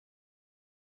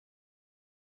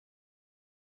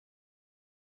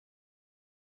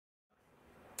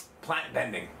plant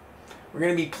bending. We're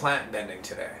going to be plant bending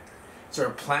today. So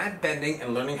we're plant bending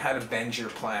and learning how to bend your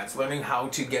plants, learning how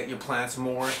to get your plants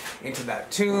more into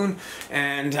that tune,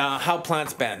 and how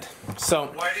plants bend. So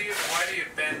why do you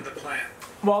bend the plant?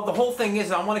 Well, the whole thing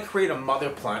is I want to create a mother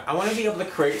plant. I want to be able to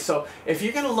create, so if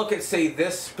you're going to look at, say,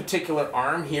 this particular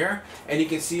arm here, and you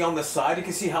can see on the side, you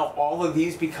can see how all of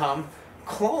these become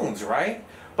clones, right?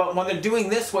 But when they're doing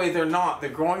this way, they're not. They're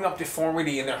growing up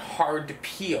deformity and they're hard to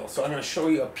peel. So I'm going to show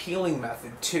you a peeling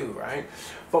method too, right?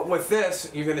 But with this,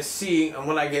 you're going to see, and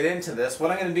when I get into this, what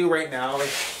I'm going to do right now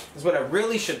is what I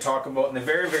really should talk about in the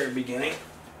very, very beginning,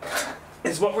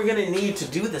 is what we're going to need to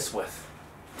do this with.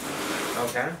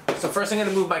 Okay? So first I'm going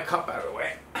to move my cup out of the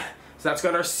way. So that's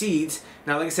got our seeds.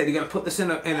 Now, like I said, you're going to put this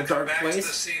in a dark place. Back to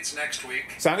the seeds next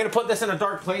week. So I'm going to put this in a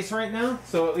dark place right now,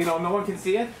 so no one can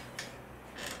see it.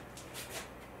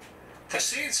 The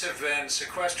seeds have been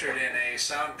sequestered in a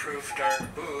soundproof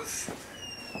dark booth.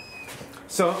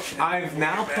 So I've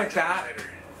now put that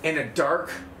in a dark,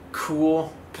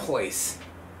 cool place.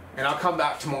 And I'll come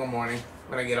back tomorrow morning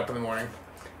when I get up in the morning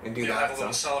and do that. You'll have a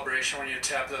little celebration when you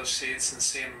tap those seeds and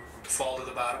see them fall to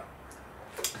the bottom.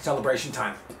 Celebration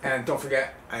time. And don't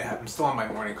forget, I'm still on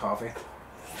my morning coffee.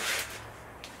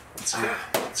 It's good.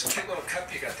 It's a cute little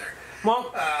cup you got there.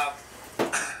 Well,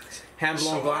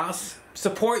 hand-blown glass.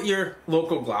 Support your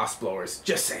local glass blowers.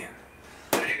 Just saying.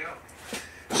 There you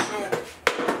go. So,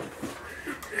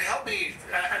 help me.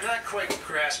 I'm not quite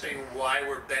grasping why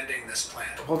we're bending this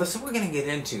plant. Well, this is what we're going to get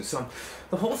into. So,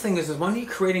 the whole thing is when you're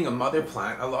creating a mother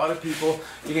plant, a lot of people,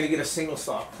 you're going to get a single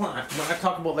stalk plant. When I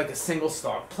talk about like a single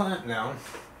stalk plant now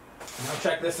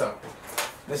check this out.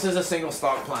 This is a single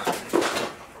stalk plant.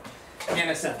 In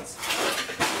a sense.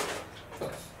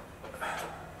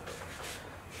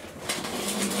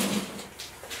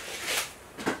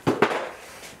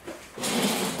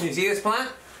 Can you see this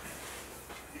plant?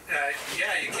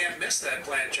 Yeah, you can't miss that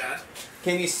plant, John.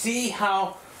 Can you see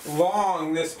how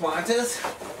long this plant is?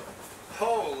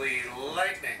 Holy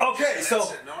lightning. Okay, that's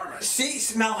so enormous.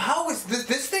 See, now how is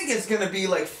this thing is going to be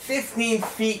like 15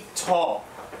 feet tall,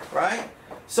 right?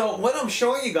 So what I'm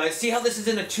showing you guys, see how this is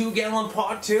in a 2-gallon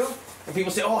pot too? And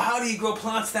people say, oh, how do you grow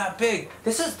plants that big?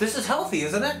 This is healthy,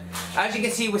 isn't it? As you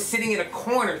can see, it was sitting in a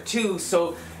corner too,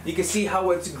 so you can see how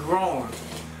it's grown.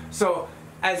 So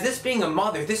as this being a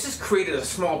mother, this has created a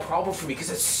small problem for me because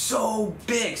it's so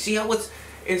big. See how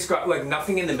it's got like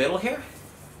nothing in the middle here?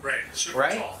 Right, super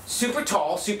tall. Super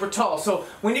tall, super tall. So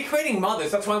when you're creating mothers,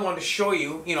 that's why I wanted to show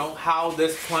you, how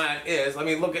this plant is. I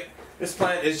mean, look at this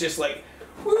plant is just like,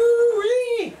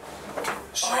 woo-wee.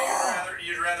 So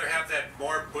you'd rather have that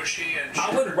more bushy and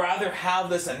shorter? I would rather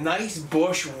have this a nice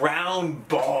bush round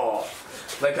ball.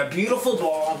 Like a beautiful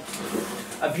ball,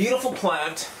 a beautiful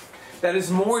plant that is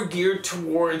more geared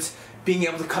towards being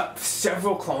able to cut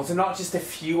several clones and not just a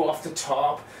few off the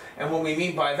top. And what we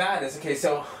mean by that is, okay,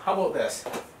 so how about this?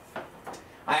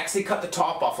 I actually cut the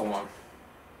top off of one.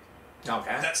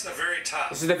 Okay. That's the very top.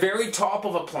 This is the very top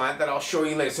of a plant that I'll show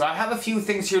you later. So I have a few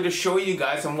things here to show you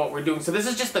guys on what we're doing. So this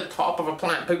is just the top of a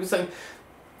plant. People say,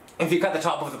 if you cut the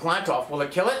top of the plant off, will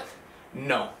it kill it?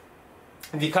 No.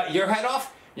 If you cut your head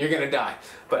off, you're going to die.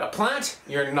 But a plant,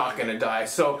 you're not going to die.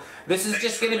 So this is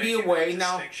just going to be a way.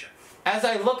 Now, as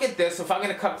I look at this, if I'm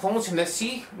going to cut clones from this,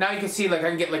 see, now you can see like I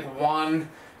can get like 1,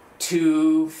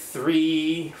 2,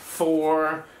 3,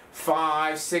 4,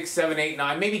 5, 6, 7, 8,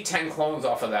 9, maybe 10 clones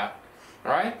off of that.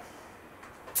 Alright?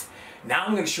 Now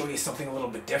I'm going to show you something a little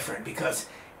bit different, because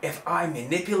if I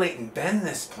manipulate and bend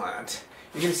this plant,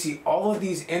 you're going to see all of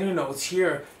these inner nodes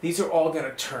here, these are all going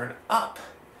to turn up.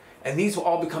 And these will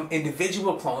all become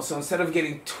individual clones. So instead of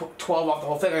getting 12 off the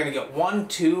whole thing, I'm going to get 1,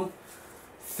 2,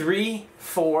 3,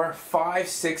 4, 5,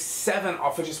 6, 7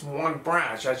 off of just one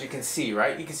branch, as you can see,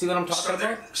 right? You can see what I'm talking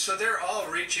about? So they're all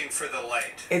reaching for the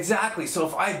light. Exactly. So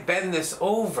if I bend this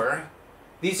over,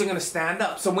 these are going to stand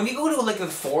up. So when you go to like the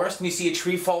forest and you see a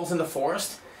tree falls in the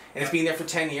forest, and it's been there for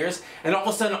 10 years, and all of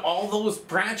a sudden all those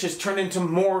branches turn into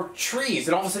more trees,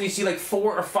 and all of a sudden you see like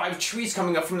 4 or 5 trees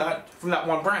coming up from that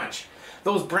one branch.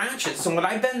 Those branches, so when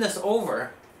I bend this over,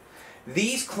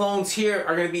 these clones here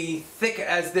are going to be thick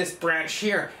as this branch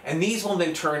here, and these will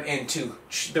then turn into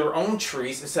their own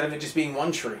trees instead of it just being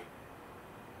one tree.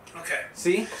 Okay.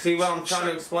 See? See what I'm trying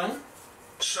to explain?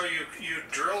 So you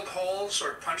drilled holes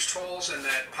or punched holes in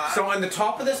that pot? So on the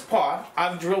top of this pot,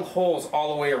 I've drilled holes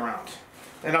all the way around.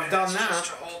 And I've done that. Just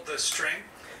to hold the string?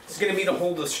 It's going to be to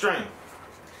hold the string.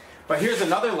 But here's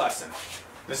another lesson.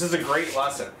 This is a great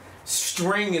lesson.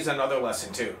 String is another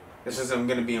lesson too. This is going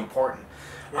to be important.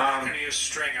 We're not going to use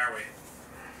string, are we?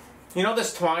 You know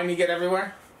this twine you get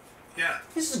everywhere? Yeah.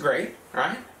 This is great,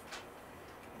 right?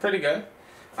 Pretty good.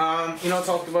 You know what's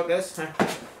all about this?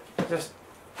 Just,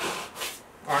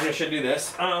 Arna should do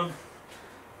this.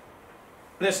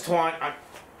 This twine, I'm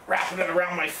wrapping it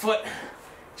around my foot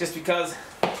just because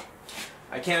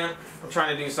I can. I'm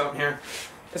trying to do something here.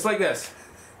 It's like this.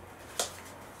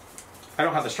 I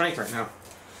don't have the strength right now.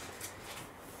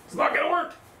 It's not gonna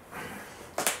work.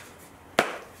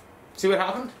 See what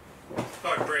happened?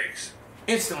 Oh, it breaks.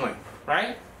 Instantly,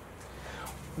 right?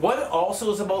 What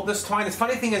also is about this twine, the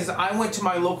funny thing is I went to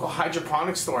my local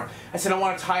hydroponic store. I said I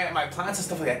want to tie up my plants and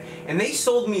stuff like that. And they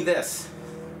sold me this.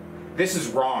 This is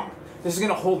wrong. This is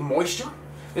going to hold moisture.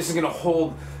 This is going to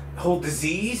hold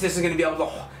disease. This is going to be able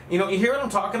to, you know, you hear what I'm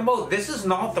talking about? This is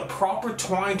not the proper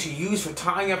twine to use for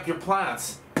tying up your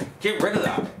plants. Get rid of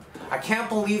that. I can't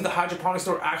believe the hydroponic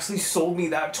store actually sold me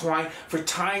that twine for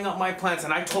tying up my plants,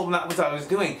 and I told him that was what I was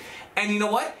doing. And you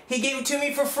know what? He gave it to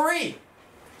me for free.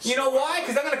 You know why?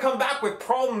 Because I'm going to come back with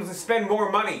problems and spend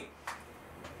more money.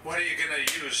 What are you going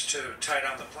to use to tie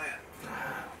down the plant?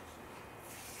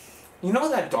 You know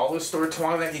that dollar store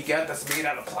twine that you get that's made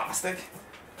out of plastic?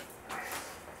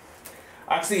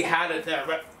 I actually had it there,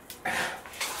 but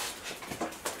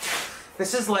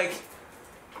this is like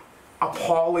a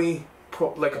poly,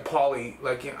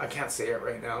 I can't say it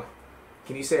right now.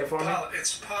 Can you say it for me?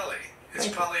 It's poly. It's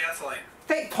polyethylene.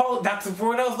 That's the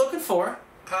word I was looking for.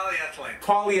 Polyethylene.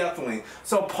 Polyethylene.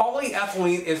 So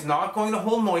polyethylene is not going to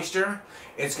hold moisture.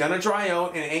 It's going to dry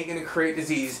out and it ain't going to create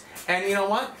disease. And you know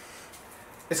what?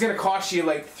 It's going to cost you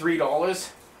like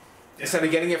 $3 instead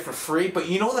of getting it for free. But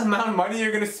you know the amount of money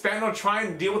you're going to spend on trying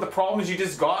to deal with the problems you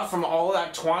just got from all of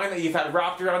that twine that you've had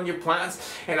wrapped around your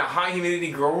plants in a high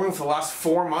humidity grow room for the last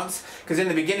 4 months? Because in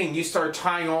the beginning you started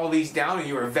tying all these down and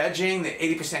you were vegging, the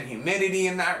 80% humidity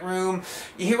in that room.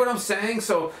 You hear what I'm saying?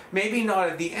 So maybe not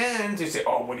at the end to say,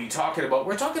 oh, what are you talking about?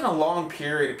 We're talking a long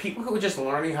period of people who are just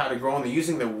learning how to grow and they're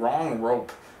using the wrong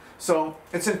rope. So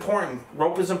it's important.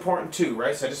 Rope is important too,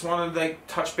 right? So I just wanted to like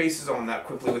touch bases on that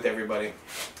quickly with everybody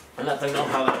and let them know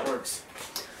how that works.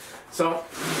 So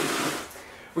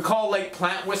we call it like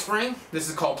plant whispering. This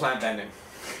is called plant bending.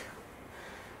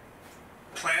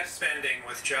 Plant bending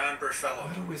with John Burfellow.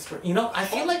 What a whisper. You know, I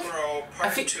feel like Grow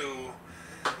Part 2.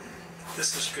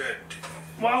 This is good.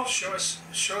 Well, show us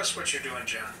what you're doing,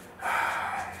 John.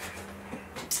 I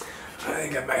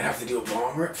think I might have to do a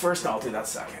bomb rip first. I'll do that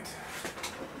second.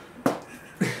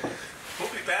 We'll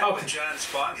be back with John's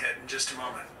bong head in just a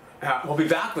moment. We'll be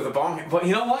back with a bong head. But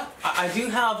you know what? I do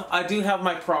have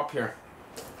my prop here.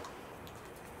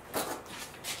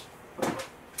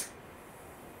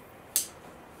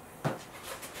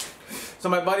 So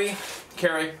my buddy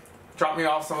Kerry dropped me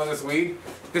off some of this weed.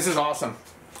 This is awesome.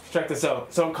 Check this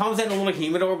out. So it comes in a little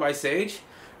humidor by Sage.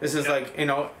 This is like, you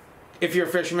know, if you're a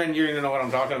fisherman, you're gonna know what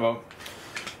I'm talking about.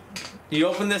 You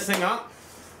open this thing up.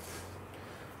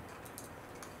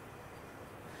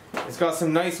 It's got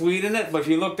some nice weed in it, but if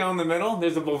you look down the middle,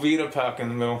 there's a Boveda pack in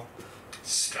the middle.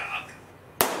 Stop.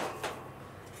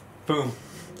 Boom.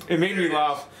 It made me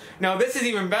laugh. Now this is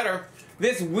even better.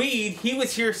 This weed, he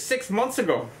was here 6 months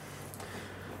ago.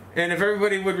 And if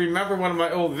everybody would remember one of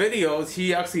my old videos,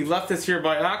 he actually left this here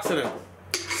by accident.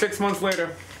 6 months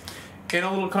later, in a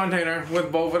little container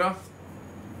with Boveda.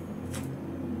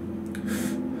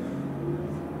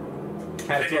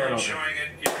 And you're enjoying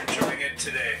it. You're enjoying it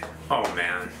today. Oh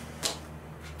man.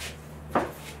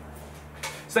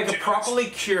 It's like a properly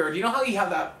cured. You know how you have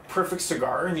that perfect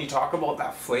cigar and you talk about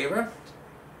that flavor?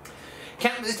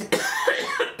 Cannabis.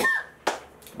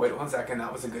 Wait 1 second.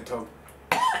 That was a good tone.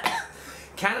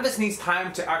 Cannabis needs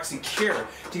time to actually cure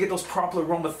to get those proper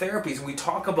aromatherapies. And we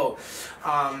talk about,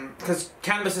 because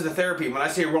cannabis is a therapy. When I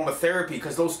say aromatherapy,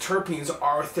 because those terpenes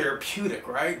are therapeutic,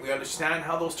 right? We understand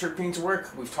how those terpenes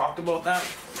work. We've talked about that.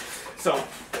 So,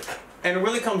 and it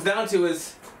really comes down to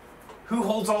is, who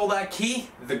holds all that key?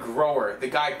 The grower. The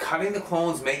guy cutting the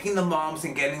clones, making the moms,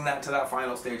 and getting that to that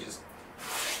final stages.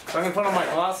 So I'm going to put on my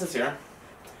glasses here.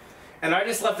 And I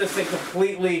just left this thing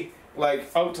completely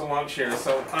like out to lunch here,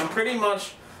 so I'm pretty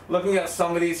much looking at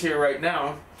some of these here right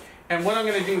now. And what I'm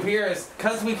going to do here is,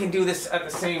 because we can do this at the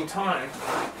same time,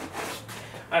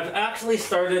 I've actually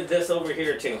started this over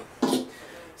here too.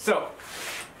 So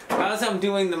as I'm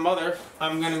doing the mother,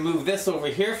 I'm going to move this over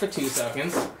here for 2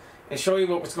 seconds and show you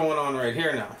what's going on right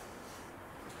here now.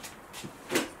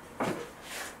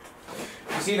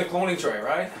 You see the cloning tray,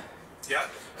 right?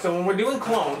 Yep. So when we're doing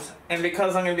clones, and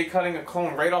because I'm going to be cutting a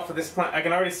clone right off of this plant, I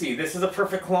can already see this is a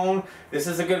perfect clone, this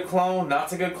is a good clone,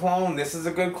 that's a good clone, this is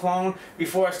a good clone.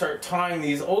 Before I start tying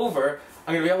these over,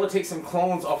 I'm going to be able to take some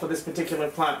clones off of this particular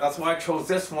plant. That's why I chose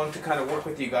this one to kind of work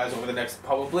with you guys over the next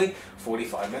probably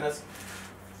 45 minutes.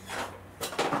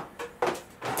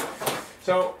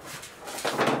 So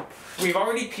we've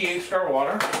already pH'd our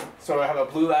water. So I have a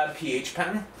Blue Lab pH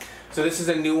pen. So this is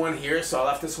a new one here. So I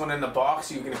left this one in the box.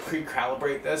 So you're going to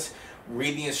pre-calibrate this.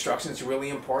 Read the instructions, really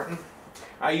important.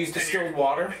 I use distilled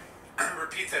water.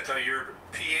 Repeat that though, you're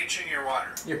pHing your water.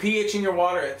 You're pHing your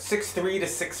water at 6.3 to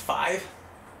 6.5.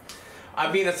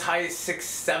 I've been as high as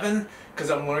 6.7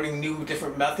 because I'm learning new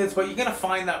different methods, but you're going to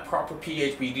find that proper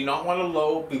pH, but you do not want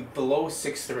to be below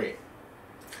 6.3.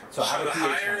 So the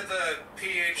higher the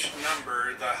pH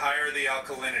number, the higher the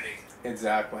alkalinity.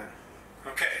 Exactly.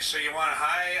 Okay, so you want a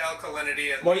high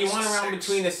alkalinity at well, least you want around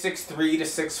between the 6.3 to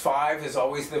 6.5 is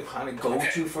always the kind of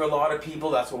go-to for a lot of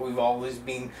people. That's what we've always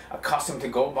been accustomed to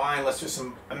go by, unless there's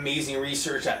some amazing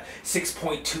research at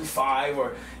 6.25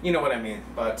 or, you know what I mean.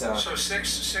 But so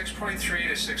 6.3 to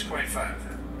 6.5.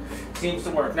 Seems to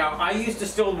work. Now, I use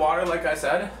distilled water, like I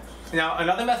said. Now,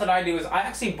 another method I do is I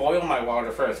actually boil my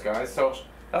water first, guys. So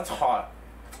that's hot.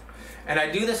 And I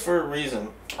do this for a reason.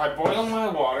 I boil my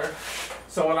water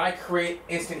so when I create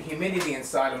instant humidity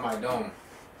inside of my dome.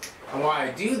 And why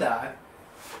I do that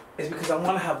is because I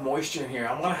want to have moisture in here.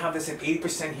 I want to have this at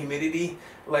 80% humidity.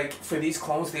 Like for these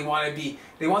clones, they want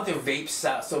their vape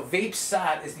sat. So vape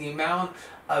sat is the amount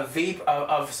of vape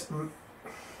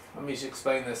let me just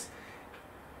explain this.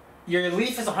 Your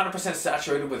leaf is 100%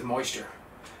 saturated with moisture.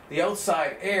 The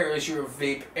outside air is your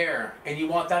vape air, and you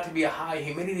want that to be a high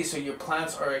humidity so your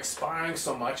plants are expiring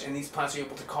so much and these plants are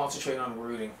able to concentrate on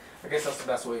rooting. I guess that's the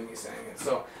best way of me saying it.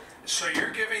 So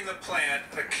you're giving the plant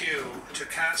a cue to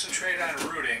concentrate on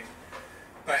rooting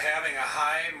by having a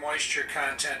high moisture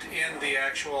content in the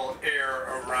actual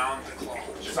air around the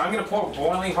clones. So I'm going to pour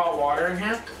boiling hot water in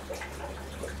here.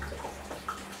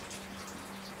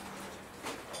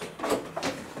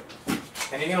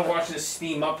 And you're going to watch this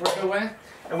steam up right away.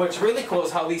 And what's really cool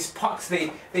is how these pucks,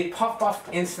 they puff up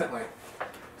instantly.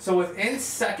 So within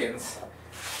seconds,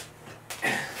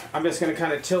 I'm just going to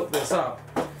kind of tilt this up.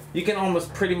 You can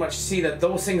almost pretty much see that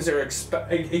those things are,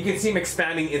 you can see them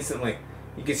expanding instantly.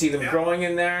 You can see them growing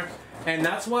in there. And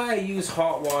that's why I use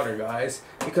hot water, guys.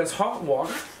 Because hot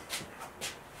water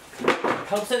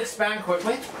helps it expand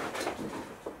quickly.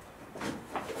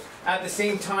 At the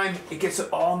same time, it gets it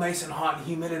all nice and hot and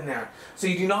humid in there. So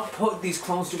you do not put these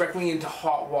clones directly into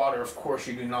hot water. Of course,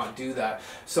 you do not do that.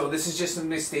 So this is just in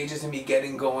the stages of me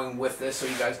getting going with this so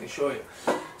you guys can show you.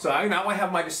 So now I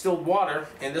have my distilled water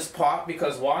in this pot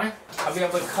because why? I'll be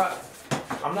able to cut.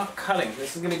 I'm not cutting.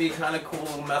 This is going to be a kind of cool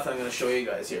little method I'm going to show you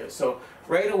guys here. So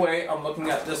right away, I'm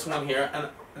looking at this one here, and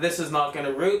this is not going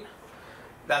to root.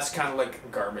 That's kind of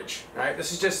like garbage, right?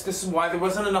 This is why there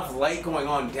wasn't enough light going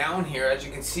on down here, as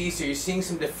you can see. So you're seeing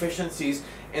some deficiencies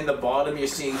in the bottom. You're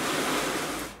seeing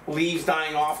leaves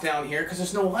dying off down here because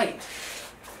there's no light.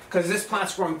 Because this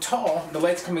plant's growing tall, the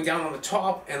light's coming down on the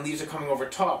top and leaves are coming over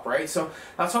top, right? So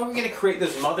that's why we're going to create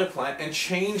this mother plant and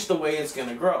change the way it's going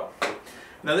to grow.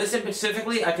 Now this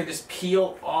specifically, I can just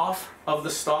peel off of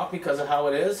the stalk because of how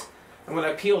it is. And when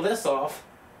I peel this off,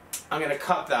 I'm going to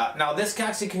cut that. Now this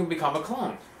actually can become a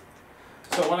clone.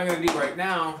 So what I'm going to do right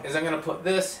now is I'm going to put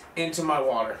this into my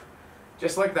water.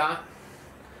 Just like that.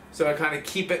 So I kind of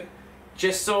keep it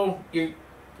just so you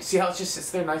see how it just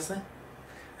sits there nicely?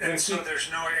 And so there's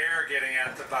no air getting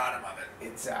at the bottom of it.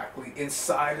 Exactly.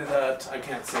 Inside of that, I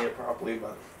can't say it properly,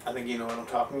 but I think you know what I'm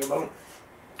talking about.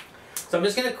 So I'm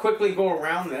just going to quickly go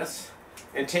around this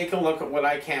and take a look at what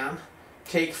I can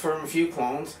take from a few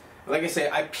clones. Like I say,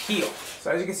 I peel.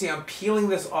 So as you can see, I'm peeling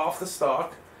this off the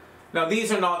stalk. Now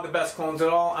these are not the best clones at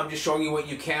all. I'm just showing you what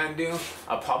you can do.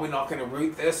 I'm probably not going to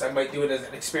root this. I might do it as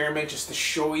an experiment just to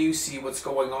show you, see what's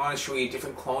going on, and show you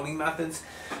different cloning methods.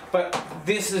 But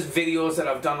this is videos that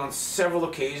I've done on several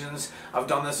occasions. I've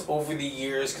done this over the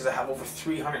years because I have over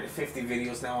 350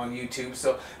 videos now on YouTube.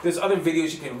 So there's other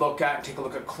videos you can look at, take a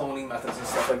look at cloning methods and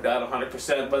stuff like that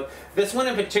 100%. But this one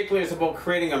in particular is about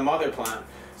creating a mother plant.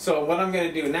 So what I'm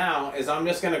going to do now is I'm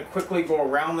just going to quickly go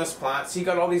around this plant. See, you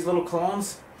got all these little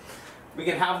clones? We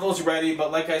can have those ready,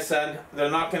 but like I said, they're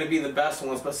not going to be the best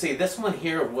ones. But see, this one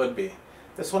here would be.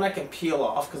 This one I can peel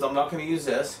off because I'm not going to use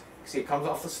this. See, it comes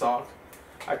off the stalk.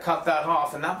 I cut that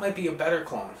off, and that might be a better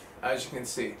clone, as you can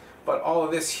see. But all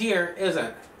of this here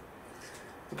isn't.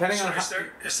 Depending on how...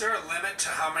 Is there a limit to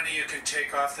how many you can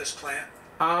take off this plant?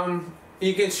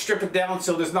 You can strip it down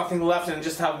so there's nothing left and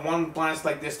just have one blast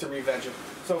like this to re-veg it.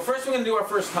 So first we're going to do our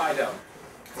first tie down.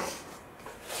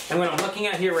 And what I'm looking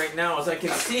at here right now is I can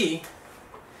see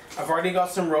I've already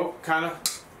got some rope kind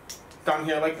of done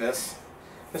here like this.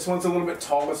 This one's a little bit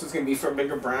tall. This is going to be for a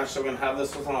bigger branch, so I'm going to have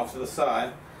this one off to the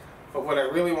side. But what I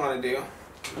really want to do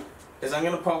is I'm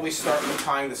going to probably start with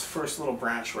tying this first little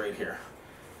branch right here.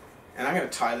 And I'm going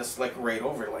to tie this like right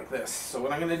over like this. So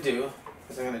what I'm going to do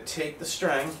is I'm going to take the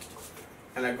string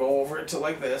and I go over it to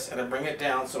like this and I bring it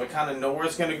down so I kind of know where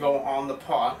it's going to go on the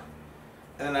pot.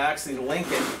 And then I actually link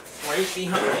it right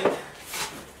behind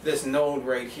this node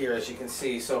right here, as you can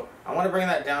see. So I want to bring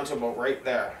that down to about right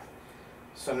there.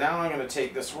 So now I'm going to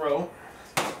take this rope,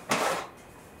 do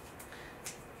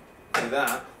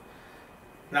that.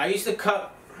 Now I used to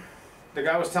cut, the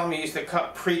guy was telling me he used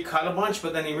to pre-cut a bunch,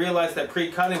 but then he realized that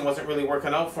pre-cutting wasn't really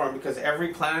working out for him because every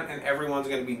plant and everyone's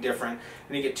going to be different.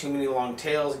 And you get too many long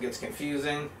tails, it gets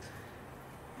confusing.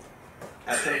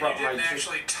 You didn't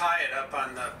actually tie it up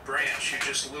on the branch, you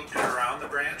just looped it around the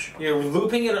branch? You're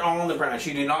looping it on the branch,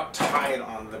 you do not tie it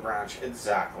on the branch.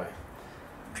 Exactly.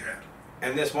 Okay.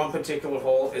 And this one particular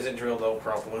hole isn't drilled out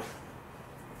properly.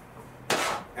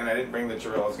 And I didn't bring the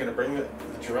drill. I was going to bring the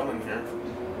drill in here.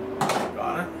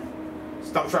 Got it.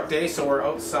 It's dump truck day, so we're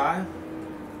outside.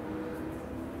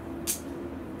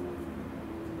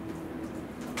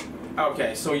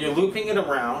 Okay, so you're looping it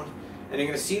around, and you're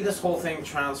going to see this whole thing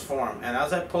transform. And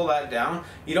as I pull that down,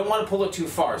 you don't want to pull it too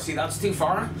far. See, that's too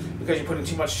far because you're putting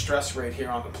too much stress right here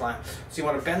on the plant. So you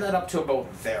want to bend that up to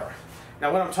about there.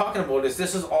 Now what I'm talking about is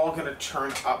this is all going to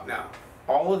turn up now.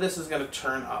 All of this is going to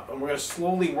turn up, and we're going to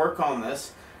slowly work on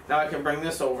this. Now I can bring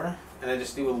this over, and I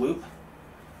just do a loop.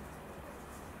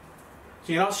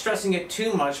 So you're not stressing it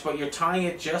too much, but you're tying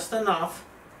it just enough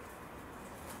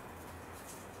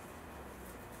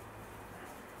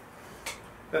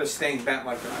that it's staying bent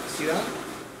like that. See that?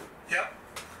 Yep.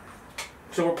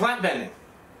 So we're plant bending.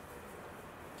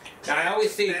 Now I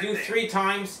always say do 3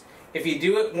 times. If you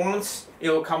do it once, it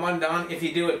will come undone. If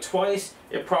you do it twice,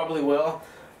 it probably will.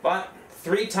 But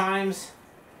 3 times,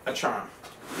 a charm.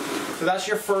 So that's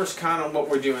your first kind of what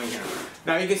we're doing here.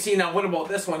 Now you can see, now what about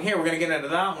this one here? We're going to get into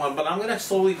that one, but I'm going to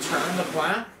slowly turn the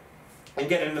plant and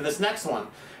get into this next one.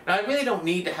 Now I really don't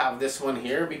need to have this one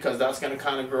here because that's going to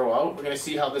kind of grow out. We're going to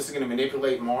see how this is going to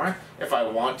manipulate more if I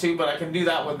want to, but I can do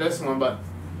that with this one. But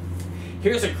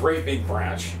here's a great big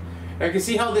branch. Now you can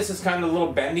see how this is kind of a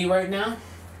little bendy right now.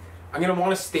 I'm going to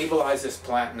want to stabilize this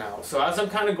plant now. So as I'm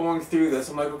kind of going through this,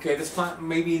 I'm like, okay, this plant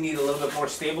maybe need a little bit more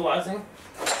stabilizing.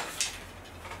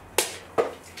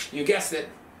 You guessed it.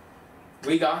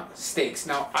 We got stakes.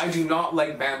 Now, I do not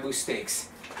like bamboo stakes.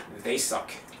 They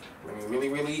suck. Let me really,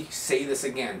 really say this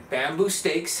again. Bamboo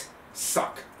stakes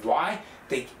suck. Why?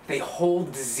 They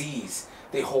hold disease.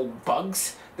 They hold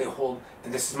bugs. They hold,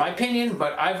 and this is my opinion,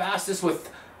 but I've asked this with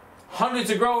hundreds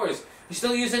of growers. You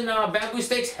still using bamboo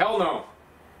stakes? Hell no.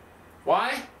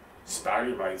 Why?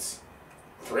 Spider bites,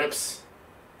 thrips,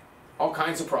 all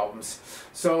kinds of problems.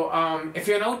 So if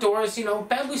you're outdoors, you know,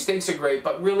 bamboo stakes are great,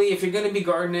 but really if you're going to be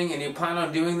gardening and you plan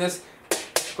on doing this,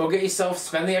 go get yourself,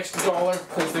 spend the extra $1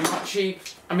 because they're not cheap.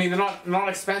 I mean, they're not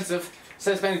expensive.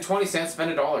 Instead of spending 20 cents,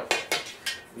 spend $1.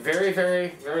 Very, very,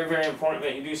 very, very important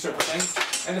that you do certain things.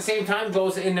 And at the same time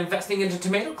goes in investing into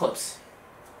tomato clips.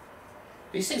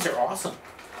 These things are awesome.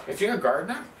 If you're a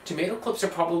gardener, tomato clips are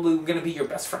probably going to be your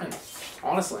best friend,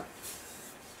 honestly.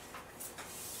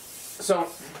 So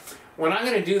when I'm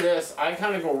going to do this, I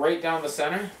kind of go right down the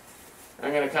center.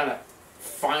 I'm going to kind of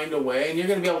find a way, and you're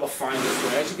going to be able to find this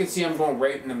way. As you can see, I'm going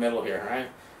right in the middle here, right?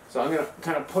 So I'm going to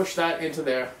kind of push that into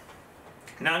there.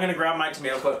 Now I'm going to grab my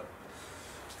tomato clip,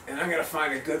 and I'm going to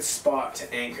find a good spot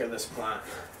to anchor this plant.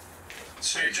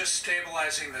 So you're just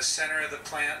stabilizing the center of the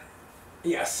plant?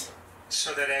 Yes.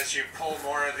 So that as you pull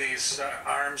more of these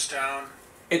arms down?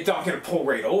 It's not going to pull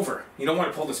right over. You don't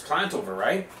want to pull this plant over,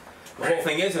 right? The whole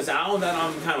thing is now that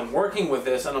I'm kind of working with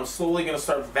this and I'm slowly going to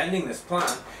start bending this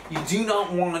plant, you do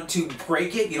not want to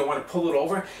break it. You don't want to pull it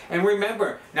over. And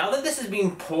remember, now that this is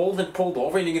being pulled and pulled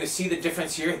over, and you're going to see the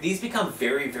difference here, these become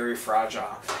very, very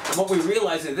fragile. And what we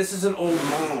realize is this is an old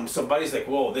loam. So Buddy's like,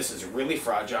 whoa, this is really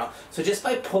fragile. So just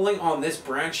by pulling on this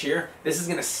branch here, this is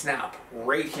going to snap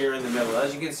right here in the middle.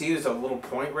 As you can see, there's a little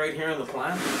point right here in the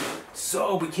plant.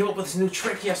 So we came up with this new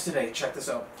trick yesterday. Check this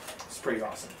out. It's pretty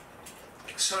awesome.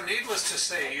 So needless to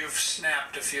say, you've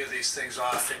snapped a few of these things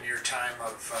off in your time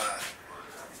of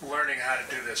learning how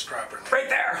to do this properly. Right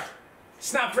there!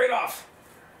 Snapped right off.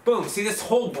 Boom. See this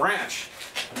whole branch.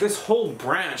 This whole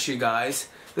branch, you guys.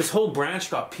 This whole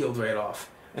branch got peeled right off.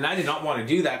 And I did not want to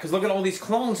do that because look at all these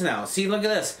clones now. See, look at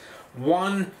this.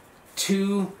 1,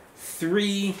 2,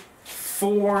 3,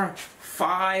 4,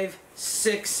 5,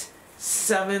 6,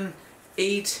 7,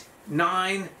 8,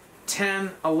 9,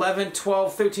 10, 11,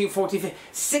 12, 13, 14, 15,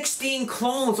 16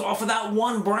 clones off of that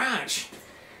one branch.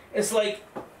 It's like,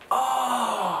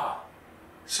 oh.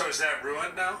 So is that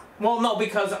ruined now? Well, no,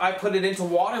 because I put it into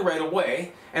water right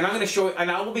away, and I'm going to show you,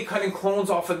 and I will be cutting clones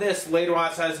off of this later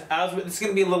on. As it's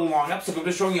going to be a little long episode. I'm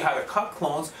just showing you how to cut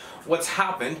clones. What's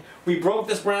happened? We broke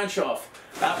this branch off.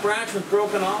 That branch was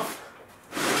broken off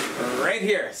right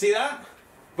here. See that?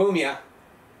 Boom, yeah.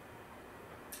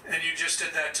 And you just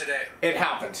did that today? It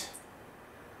happened.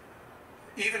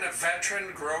 Even a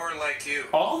veteran grower like you?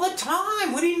 All the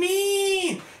time. What do you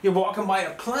mean? You're walking by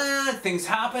a plant, things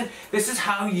happen. This is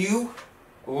how you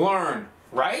learn,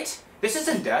 right? This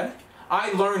isn't dead.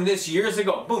 I learned this years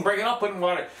ago. Boom, break it up, put it in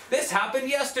water. This happened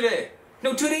yesterday.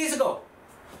 No, 2 days ago.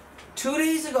 2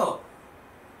 days ago.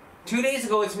 2 days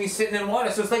ago, it's me sitting in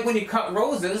water. So it's like when you cut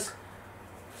roses,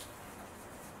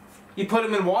 you put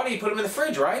them in water, you put them in the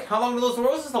fridge, right? How long do those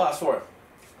roses last for?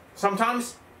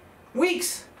 Sometimes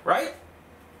weeks, right?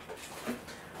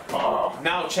 Oh,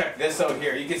 now check this out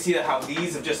here. You can see that how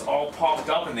these have just all popped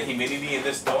up, and the humidity in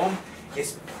this dome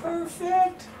is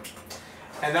perfect.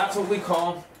 And that's what we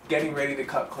call getting ready to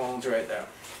cut clones right there.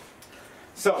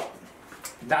 So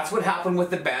that's what happened with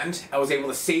the bend. I was able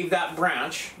to save that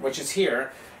branch, which is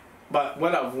here. But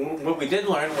what we did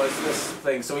learn was this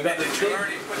thing. So we got Did you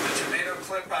already put the tomato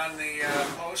clip on the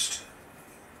post?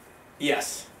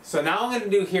 Yes. So now I'm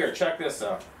going to do here. Check this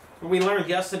out. We learned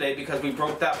yesterday, because we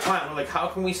broke that plant. We're like, how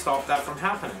can we stop that from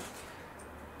happening?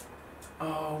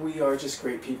 Oh, we are just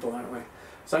great people, aren't we?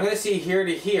 So I'm going to see here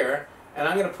to here, and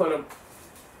I'm going to put a...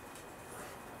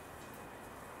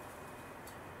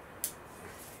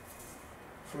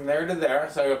 from there to there.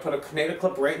 So I'm going to put a tomato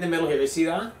clip right in the middle here. You see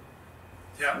that?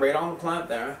 Yeah. Right on the plant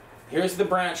there. Here's the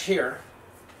branch here.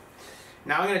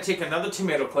 Now I'm going to take another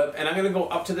tomato clip, and I'm going to go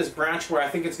up to this branch where I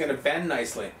think it's going to bend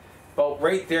nicely. But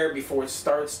right there before it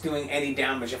starts doing any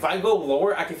damage. If I go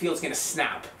lower, I can feel it's going to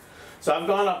snap. So I've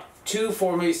gone up 2,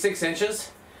 4, maybe 6 inches,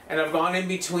 and I've gone in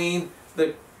between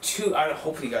the two.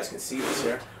 Hopefully you guys can see this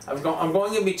here. I'm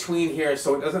going in between here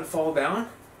so it doesn't fall down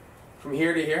from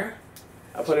here to here.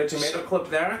 I put a tomato clip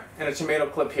there and a tomato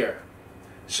clip here.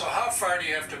 So how far do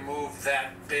you have to move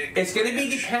that big? It's going to be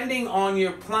depending on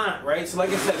your plant, right? So like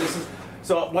I said, this is...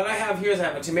 So what I have here is I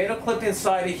have a tomato clip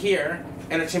inside of here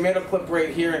and a tomato clip right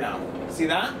here now. See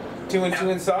that? 2 and 2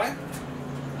 inside.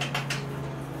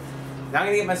 Now I'm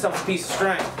going to get myself a piece of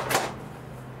string.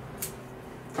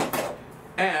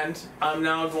 And I'm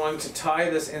now going to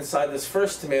tie this inside this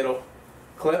first tomato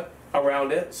clip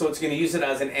around it. So it's going to use it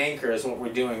as an anchor is what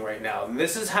we're doing right now. And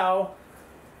this is how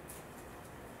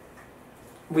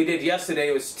we did yesterday.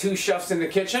 It was 2 chefs in the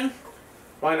kitchen.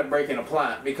 Wind up breaking a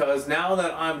plant, because now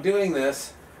that I'm doing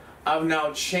this, I've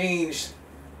now changed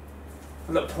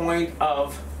the point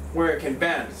of where it can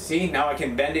bend. See, now I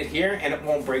can bend it here and it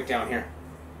won't break down here.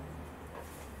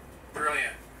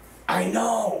 Brilliant. I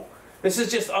know. This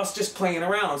is just us just playing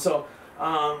around. So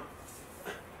now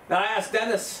I asked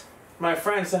Dennis, my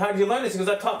friend, so how did you learn this? He goes,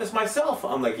 I taught this myself.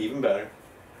 I'm like, even better.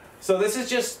 So this is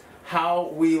just how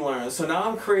we learn. So now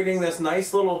I'm creating this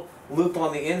nice little loop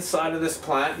on the inside of this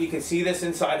plant. You can see this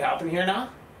inside happen here now?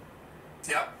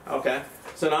 Yep. Okay.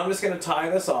 So now I'm just going to tie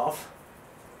this off.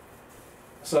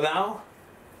 So now,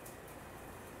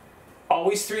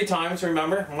 always 3 times,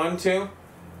 remember? 1, 2,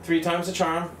 3 times the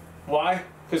charm. Why?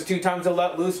 Because 2 times it'll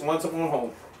let loose, once it won't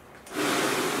hold.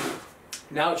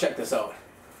 Now check this out.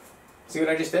 See what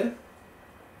I just did?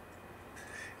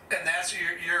 And that's,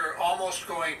 you're almost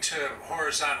going to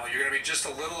horizontal. You're going to be just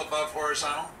a little above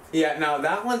horizontal? Yeah, now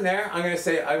that one there, I'm going to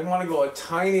say I want to go a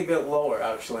tiny bit lower,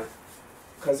 actually.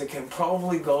 Because it can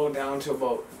probably go down to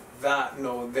about that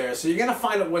node there. So you're going to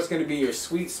find out what's going to be your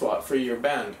sweet spot for your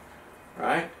bend.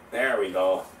 Right? There we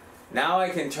go. Now I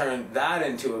can turn that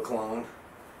into a clone.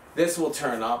 This will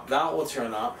turn up. That will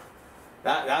turn up.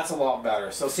 That's a lot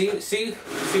better. So see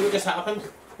what just happened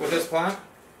with this plant?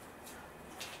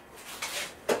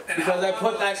 Because I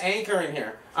put that anchor in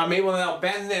here. I'm able to now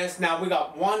bend this. Now we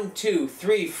got 1, 2,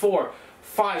 3, 4,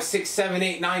 5, 6, 7,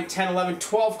 8, 9, 10, 11,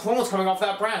 12 clones coming off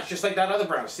that branch, just like that other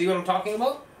branch. See what I'm talking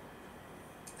about?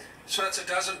 So that's a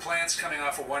dozen plants coming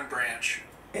off of one branch.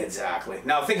 Exactly.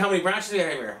 Now think how many branches we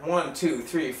have here. 1, 2,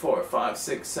 3, 4, 5,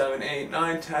 6, 7, 8,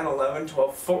 9, 10, 11,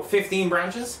 12, 15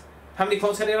 branches. How many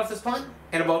clones can I get off this plant?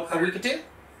 In about a week or 2?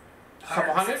 A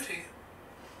couple hundred?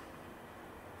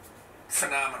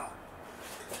 Phenomenal.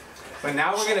 But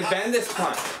now we're going to bend this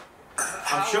plant.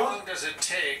 How long does it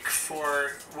take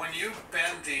for, when you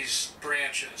bend these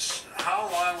branches, how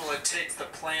long will it take the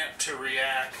plant to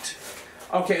react?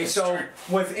 Okay, so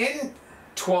within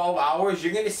 12 hours,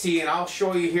 you're going to see, and I'll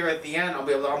show you here at the end, I'll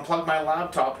be able to unplug my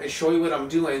laptop and show you what I'm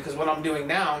doing, because what I'm doing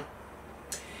now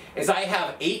is I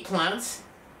have 8 plants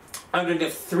under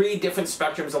the 3 different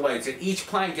spectrums of lights, and each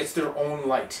plant gets their own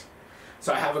light.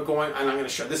 So I have it going, and I'm going to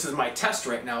show, this is my test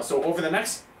right now. So over the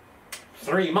next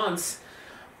 3 months,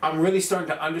 I'm really starting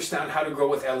to understand how to grow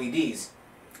with LEDs.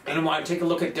 And I want to take a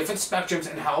look at different spectrums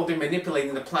and how they're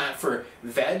manipulating the plant for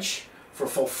veg, for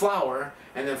full flower,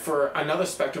 and then for another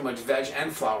spectrum of veg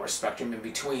and flower spectrum in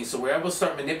between. So we're able to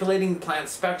start manipulating plant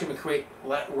spectrum and create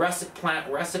light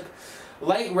recipes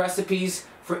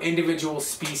for individual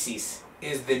species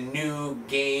is the new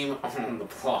game on the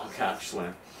block, actually.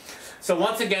 So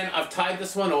once again, I've tied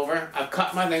this one over, I've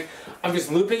cut my thing, I'm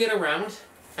just looping it around,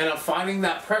 and I'm finding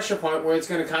that pressure point where it's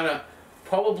going to kind of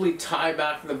probably tie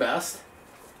back the best.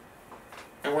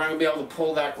 And we're going to be able to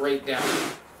pull that right down.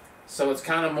 So it's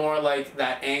kind of more like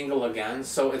that angle again.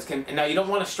 So it's now you don't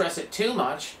want to stress it too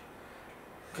much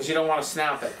because you don't want to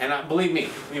snap it. And believe me,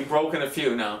 we've broken a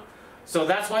few now. So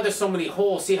that's why there's so many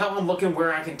holes. See how I'm looking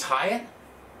where I can tie it?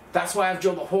 That's why I've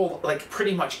drilled a hole like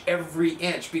pretty much every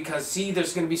inch, because see,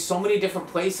 there's going to be so many different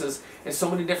places and so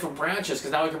many different branches,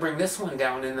 because now I can bring this one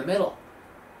down in the middle.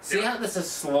 See how this is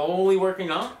slowly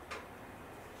working up?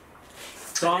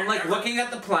 So I'm like looking at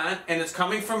the plant and it's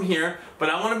coming from here, but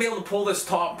I want to be able to pull this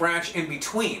top branch in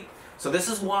between. So this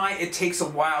is why it takes a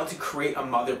while to create a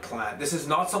mother plant. This is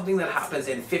not something that happens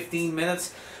in 15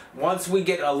 minutes. Once we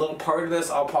get a little part of this,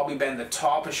 I'll probably bend the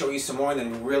top and show you some more and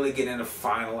then really get into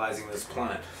finalizing this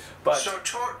plant. But so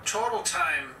total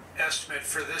time estimate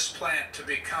for this plant to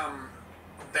become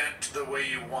bent the way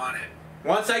you want it.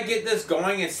 once I get this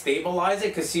going and stabilize it,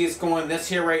 because see it's going this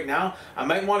here right now, I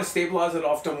might want to stabilize it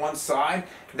off to one side,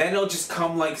 then it'll just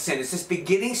come like this. It's just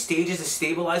beginning stages of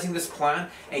stabilizing this plant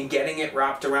and getting it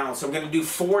wrapped around. So I'm going to do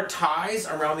 4 ties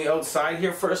around the outside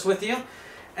here first with you,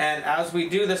 and as we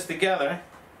do this together.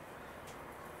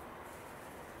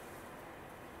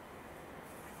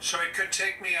 So it could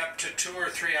take me up to 2 or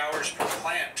 3 hours per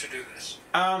plant to do this.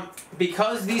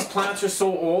 Because these plants are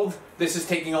so old, this is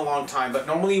taking a long time. But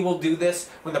normally we'll do this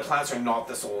when the plants are not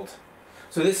this old.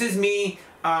 So this is me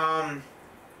playing,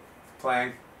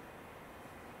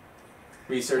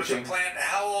 researching. With the plant,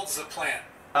 how old's the plant?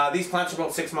 These plants are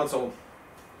about 6 months old.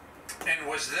 And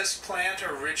was this plant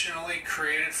originally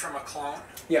created from a clone?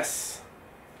 Yes.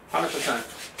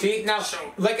 100%. See, now,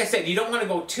 like I said, you don't want to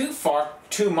go too far,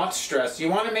 too much stress. You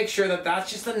want to make sure that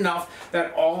that's just enough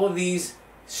that all of these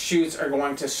shoots are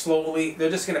going to slowly, they're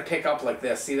just going to pick up like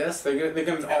this. See this? They're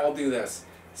going to all do this.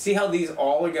 See how these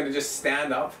all are going to just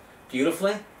stand up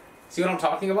beautifully? See what I'm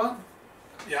talking about?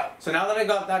 Yeah. So now that I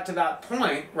got that to that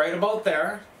point, right about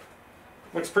there,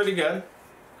 looks pretty good.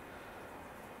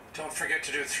 Don't forget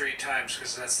to do 3 times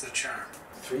because that's the charm.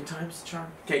 3 times the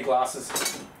charm? Okay, glasses.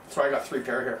 That's why I got 3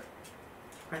 pair here.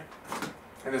 Right.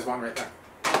 And there's one right there.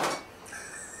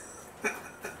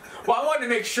 Well, I wanted to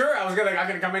make sure I'm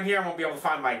gonna come in here, I won't be able to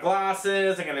find my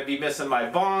glasses, I'm gonna be missing my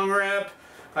bong rip.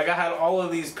 Like I had all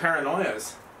of these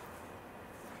paranoias.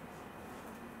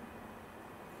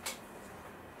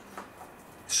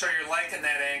 So you're liking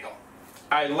that angle?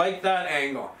 I like that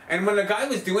angle. And when the guy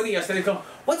was doing it yesterday, I go,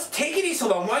 what's taking you so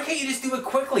long? Why can't you just do it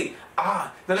quickly?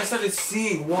 Then I started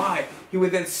seeing why. He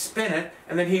would then spin it,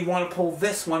 and then he'd want to pull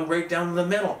this one right down the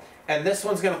middle. And this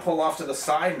one's going to pull off to the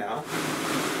side now.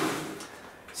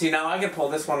 See, now I can pull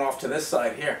this one off to this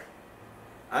side here.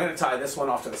 I'm going to tie this one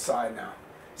off to the side now.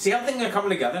 See how things are coming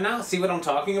together now? See what I'm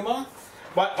talking about?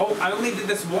 But, oh, I only did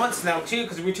this once now, too,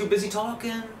 because we were too busy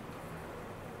talking.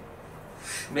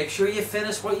 Make sure you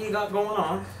finish what you got going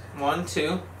on. 1,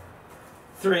 2,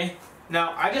 3.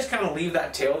 Now, I just kind of leave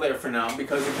that tail there for now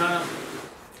because it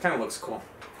kind of looks cool.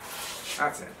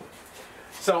 That's it.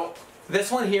 So,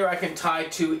 this one here I can tie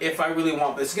to if I really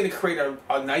want. This is going to create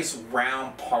a nice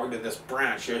round part of this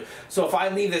branch here. So if I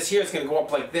leave this here, it's going to go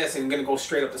up like this and going to go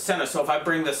straight up the center. So if I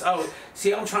bring this out,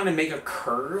 see how I'm trying to make a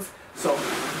curve? So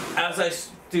as I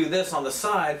do this on the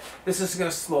side, this is going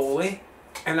to slowly,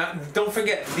 and don't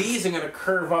forget, these are going to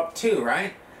curve up too,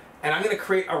 right? And I'm going to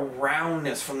create a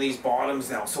roundness from these bottoms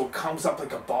now, so it comes up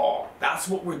like a ball. That's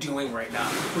what we're doing right now.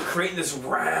 We're creating this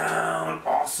round,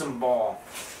 awesome ball.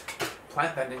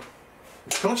 Plant bending.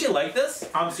 Don't you like this?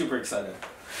 I'm super excited.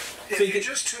 If so you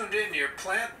just tuned in, you're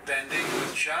plant bending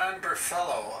with John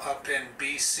Burfello up in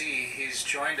BC. He's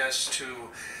joined us to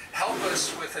help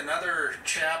us with another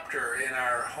chapter in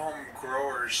our Home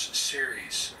Growers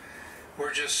series.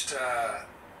 We're just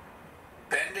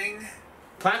bending.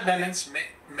 Plant bending. It's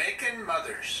making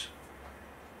mothers.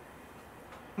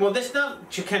 Well, this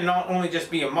can not only just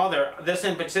be a mother. This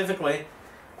in specifically,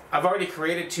 I've already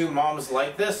created 2 moms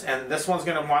like this, and this one's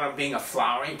going to wind up being a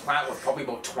flowering plant with probably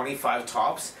about 25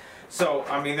 tops. So,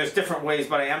 I mean, there's different ways,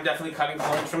 but I am definitely cutting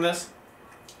clones from this.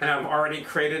 And I've already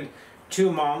created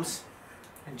 2 moms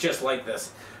just like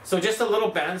this. So just a little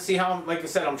bend. See how, like I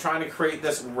said, I'm trying to create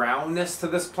this roundness to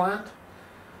this plant.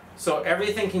 So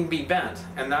everything can be bent,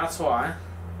 and that's why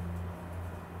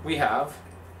we have,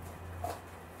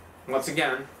 once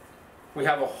again, we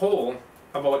have a hole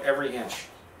about every inch.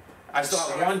 I still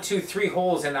have 1, 2, 3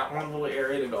 holes in that one little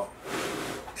area to go.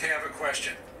 Okay, I have a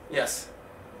question. Yes.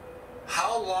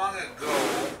 How long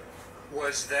ago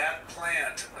was that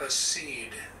plant a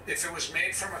seed? If it was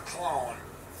made from a clone,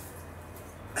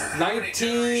 how many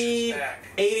generations back?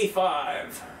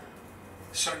 1985.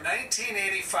 So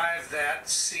 1985, that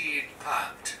seed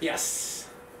popped. Yes.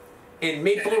 In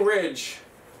Maple Ridge.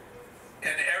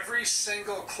 And every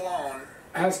single clone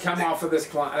Has come off of this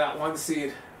plant, that one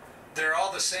seed. they're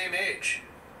all the same age.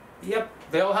 Yep.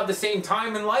 They all have the same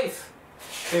time in life.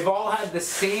 They've all had the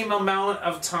same amount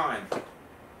of time.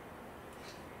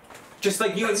 Just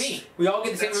like you and me. We all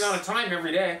get the same amount of time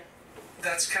every day.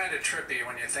 That's kind of trippy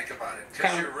when you think about it,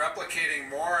 because you're replicating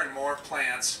more and more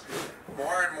plants,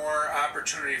 more and more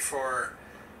opportunity for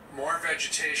more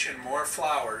vegetation, more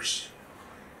flowers,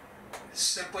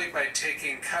 simply by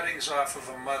taking cuttings off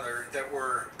of a mother that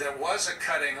was a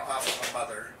cutting off of a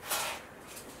mother.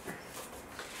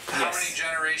 How many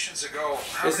generations ago?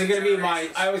 This is going to be my,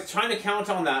 I was trying to count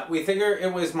on that. We figure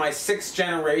it was my 6th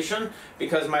generation,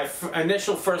 because my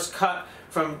initial first cut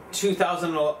from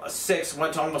 2006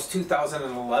 went to almost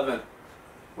 2011.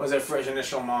 Was their first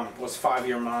initial mom, was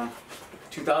 5-year mom.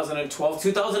 2012,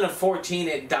 2014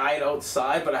 it died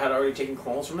outside, but I had already taken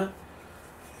clones from it.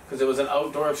 Because it was an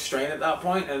outdoor strain at that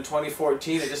point, and in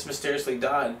 2014 it just mysteriously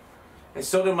died. And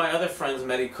so did my other friend's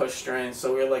Medi-Kush strain,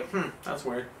 so we were like, that's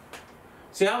weird.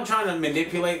 See how I'm trying to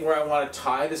manipulate where I want to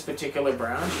tie this particular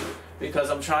branch? Because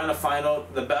I'm trying to find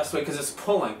out the best way, because it's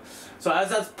pulling. So as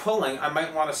that's pulling, I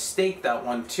might want to stake that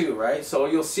one too, right? So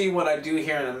you'll see what I do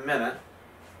here in a minute.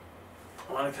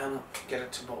 I want to kind of get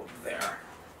it to about there.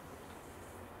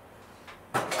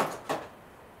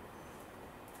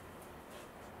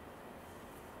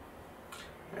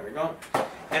 There we go.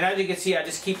 And as you can see, I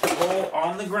just keep the bowl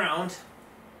on the ground.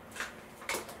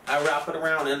 I wrap it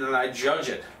around and then I judge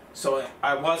it. So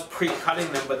I was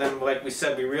pre-cutting them, but then like we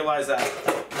said, we realized that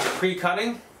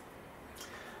pre-cutting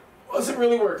wasn't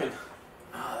really working.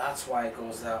 Oh, that's why it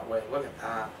goes that way. Look at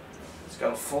that. It's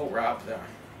got a full wrap there.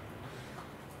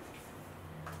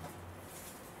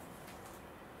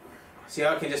 See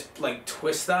how I can just like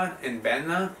twist that and bend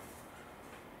that?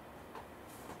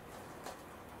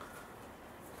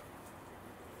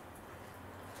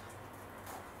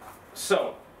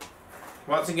 So,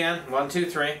 once again, 1, 2,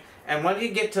 3. And when you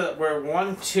get to where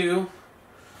 1, 2,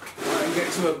 I get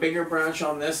to a bigger branch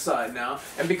on this side now.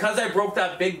 And because I broke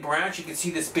that big branch, you can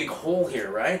see this big hole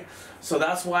here, right? So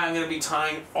that's why I'm going to be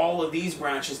tying all of these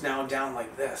branches now down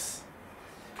like this.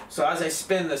 So as I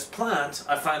spin this plant,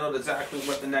 I find out exactly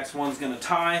what the next one's going to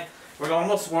tie. We're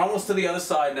almost to the other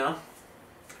side now.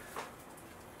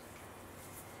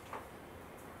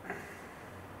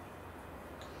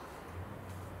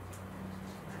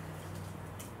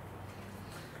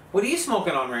 What are you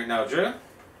smoking on right now, Drew?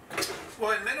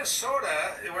 Well, in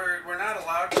Minnesota, we're not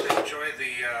allowed to enjoy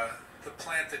the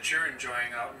plant that you're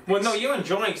enjoying out in BC. Well, no, you're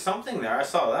enjoying something there. I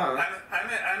saw that.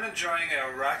 I'm enjoying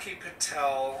a Rocky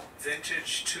Patel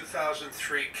vintage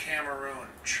 2003 Cameroon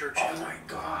Churchill. Oh my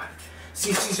God!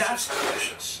 See, that's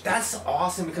delicious. That's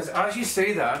awesome, because as you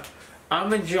say that,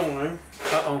 I'm enjoying.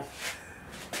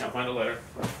 Can't find a letter.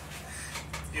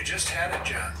 You just had it,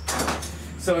 John.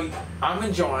 So I'm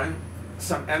enjoying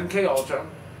some MK Ultra,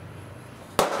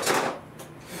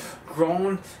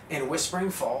 grown in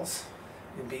Whispering Falls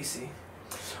in BC,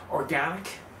 organic,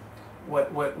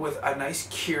 with a nice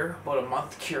cure, about a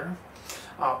month cure,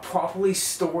 properly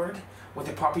stored with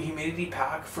a proper humidity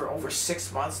pack for over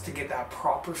 6 months to get that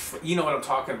proper, you know what I'm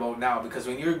talking about now, because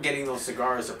when you're getting those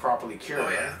cigars, they're properly cured.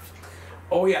 Oh yeah.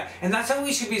 Oh yeah, and that's how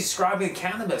we should be describing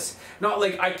cannabis. Not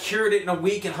like I cured it in a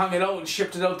week and hung it out and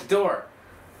shipped it out the door.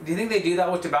 Do you think they do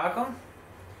that with tobacco?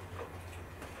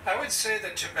 I would say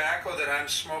the tobacco that I'm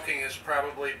smoking has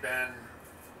probably been,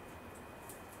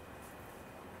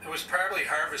 it was probably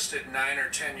harvested 9 or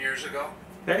 10 years ago.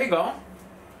 There you go.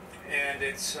 And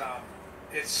it's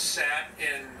sat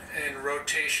in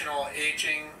rotational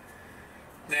aging,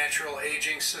 natural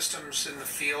aging systems in the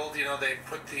field. You know, they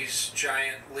put these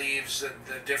giant leaves,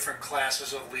 the different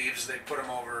classes of leaves, they put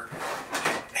them over,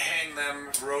 hang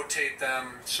them, rotate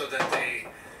them so that they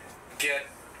get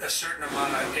a certain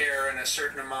amount of air and a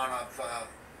certain amount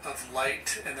of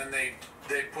light, and then they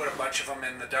put a bunch of them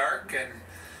in the dark, and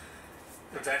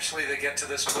eventually they get to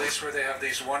this place where they have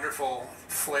these wonderful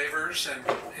flavors and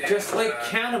just like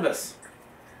cannabis.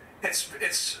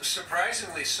 It's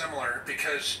surprisingly similar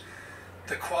because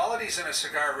the qualities in a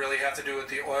cigar really have to do with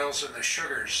the oils and the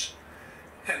sugars,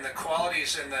 and the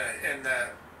qualities in the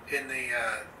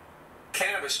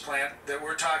cannabis plant that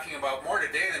we're talking about more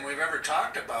today than we've ever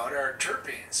talked about are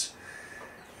terpenes.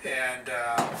 And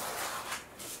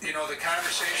you know, the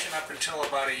conversation up until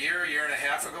about a year and a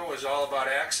half ago was all about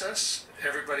access,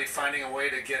 everybody finding a way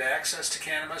to get access to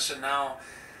cannabis, and now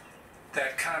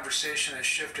that conversation has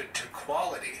shifted to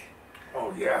quality.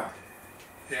 Oh yeah.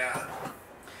 Yeah.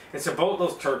 It's about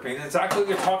those terpenes. It's actually what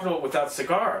you're talking about with that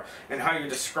cigar and how you're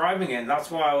describing it. And that's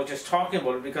why I was just talking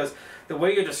about it, because the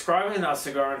way you're describing that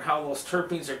cigar and how those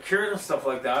terpenes are cured and stuff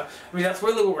like that, I mean, that's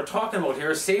really what we're talking about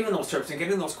here, is saving those terpenes and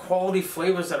getting those quality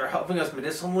flavors that are helping us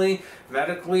medicinally,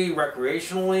 medically,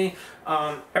 recreationally.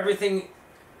 Everything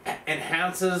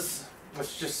enhances,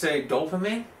 let's just say,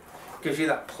 dopamine, gives you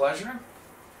that pleasure.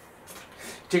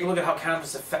 Take a look at how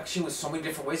cannabis affects you in so many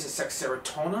different ways. It affects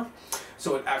serotonin,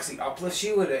 so it actually uplifts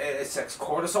you. It affects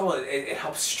cortisol. It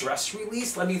helps stress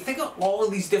release. I mean, think of all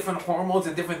of these different hormones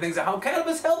and different things, and how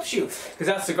cannabis helps you. Because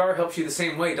that cigar helps you the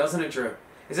same way, doesn't it, Drew?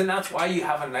 Isn't that why you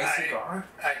have a nice cigar?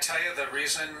 I tell you, the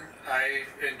reason I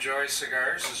enjoy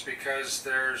cigars is because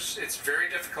it's very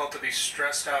difficult to be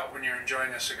stressed out when you're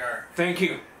enjoying a cigar. Thank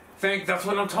you. That's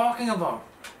what I'm talking about.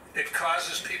 It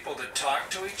causes people to talk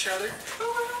to each other.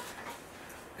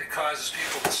 It causes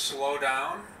people to slow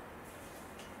down.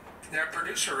 Yeah,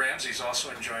 producer Ramsey's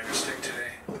also enjoying a stick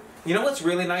today. You know what's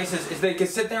really nice is they can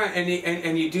sit there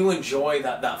and you do enjoy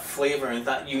that flavor and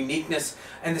that uniqueness.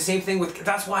 And the same thing with,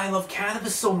 that's why I love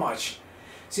cannabis so much.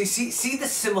 See the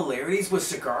similarities with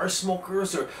cigar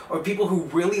smokers or people who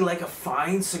really like a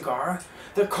fine cigar?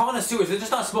 They're connoisseurs. They're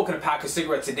just not smoking a pack of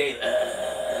cigarettes a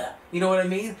day. You know what I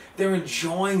mean? They're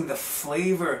enjoying the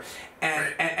flavor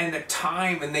and the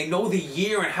time, and they know the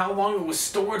year and how long it was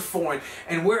stored for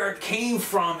and where it came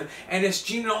from and its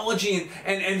genealogy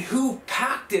and who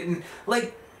packed it, and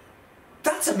like,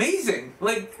 that's amazing.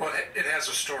 Like, well, it has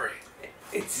a story.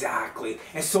 Exactly.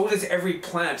 And so does every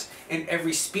plant and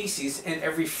every species and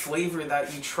every flavor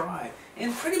that you try.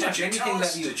 And pretty much anything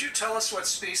that you... Did you tell us what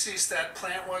species that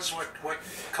plant was? What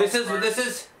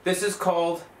This is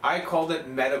called, I called it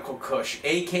Medical Kush,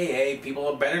 aka people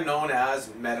are better known as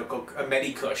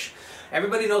Medi Kush.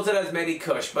 Everybody knows it as Medi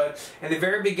Kush, but in the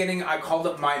very beginning I called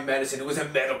it my medicine. It was a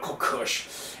Medical Kush.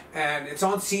 And it's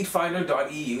on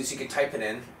seedfinder.eu, so you can type it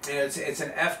in. And it's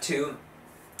an F2.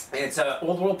 It's an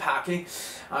old world packing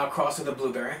crossed with a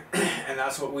blueberry, and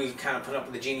that's what we've kind of put up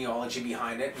with the genealogy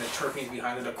behind it, and the terpenes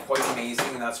behind it are quite amazing,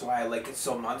 and that's why I like it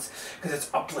so much, because it's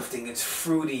uplifting, it's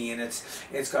fruity, and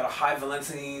it's got a high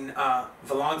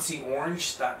valency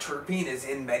orange. That terpene is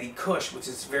in Medi Kush, which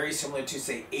is very similar to,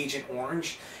 say, Agent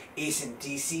Orange, Ace and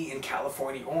DC, and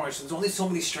California Orange. There's only so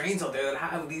many strains out there that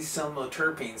have these similar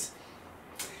terpenes,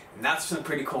 and that's some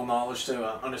pretty cool knowledge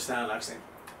to understand, actually.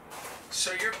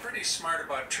 So you're pretty smart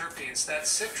about terpenes. That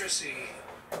citrusy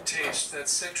taste, that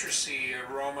citrusy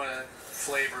aroma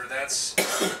flavor,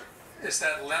 is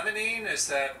that limonene? Is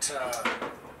that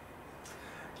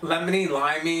lemony,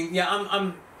 limene?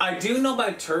 Yeah, I do know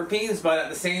about terpenes, but at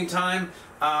the same time,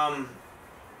 I'm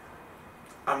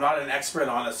not an expert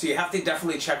on it. So you have to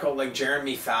definitely check out like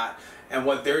Jeremy Fat and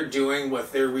what they're doing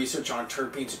with their research on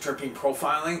terpenes and terpene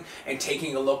profiling, and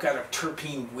taking a look at a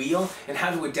terpene wheel and how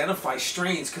to identify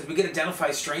strains, because we can identify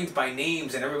strains by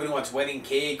names, and everybody wants wedding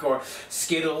cake or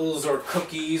Skittles or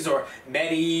cookies or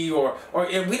Medi or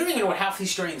we don't even know what half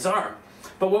these strains are.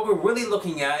 But what we're really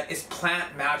looking at is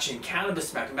plant matching,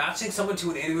 cannabis matching, matching someone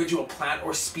to an individual plant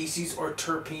or species or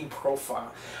terpene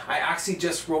profile. I actually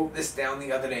just wrote this down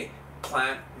the other day,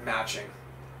 plant matching.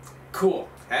 Cool,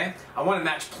 okay? I want to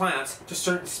match plants to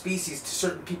certain species, to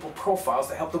certain people profiles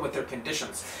to help them with their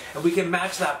conditions. And we can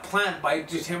match that plant by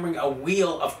determining a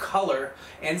wheel of color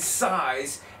and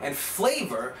size and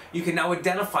flavor. You can now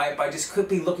identify it by just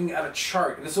quickly looking at a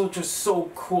chart. And this is just so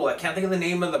cool. I can't think of the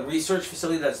name of the research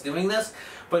facility that's doing this,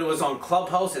 but it was on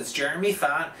Clubhouse. It's Jeremy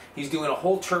Fat. He's doing a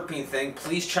whole terpene thing.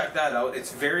 Please check that out.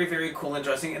 It's very, very cool,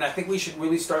 interesting, and I think we should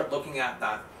really start looking at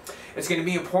that. It's going to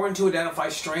be important to identify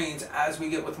strains as we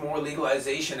get with more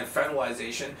legalization and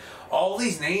federalization. All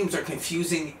these names are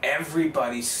confusing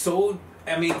everybody. So,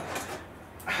 I mean,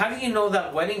 how do you know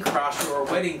that Wedding Crasher or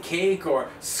Wedding Cake or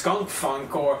Skunk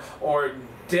Funk or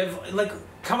Div, like,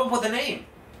 come up with a name.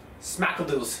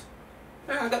 Smackadoos.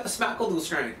 Yeah, I got the Smackadoos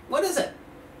strain. What is it?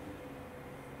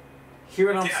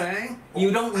 Hear what I'm saying?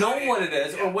 You don't know what it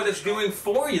is or what it's doing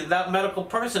for you, that medical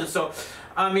person. So,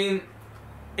 I mean,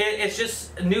 it's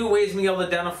just new ways of being able to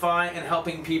identify and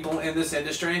helping people in this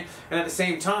industry. And at the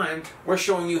same time, we're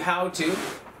showing you how to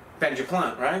bend your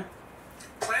plant, right?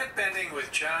 Plant bending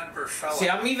with John Burfello. See,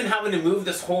 I'm even having to move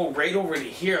this hole right over to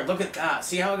here. Look at that.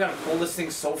 See how I got to pull this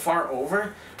thing so far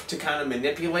over to kind of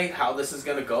manipulate how this is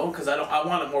going to go? Because I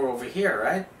want it more over here,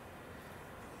 right?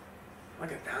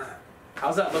 Look at that.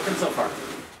 How's that looking so far?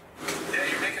 Yeah,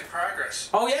 you're making progress.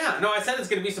 Oh yeah, no, I said it's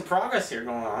going to be some progress here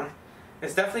going on.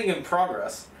 It's definitely in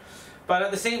progress. But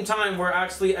at the same time, we're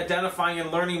actually identifying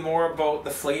and learning more about the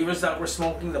flavors that we're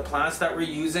smoking, the plants that we're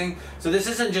using. So this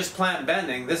isn't just plant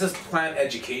bending, this is plant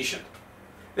education.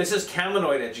 This is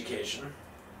cannabinoid education.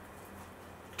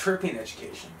 Terpene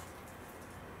education.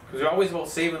 Because we're always about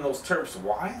saving those terps.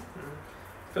 Why?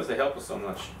 Because they help us so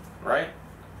much, right?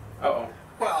 Uh-oh.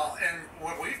 Well, and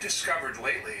what we've discovered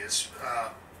lately is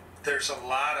there's a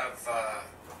lot of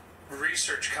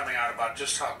research coming out about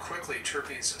just how quickly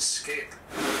terpenes escape.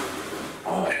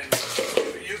 Oh.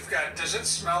 And you've got, does it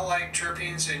smell like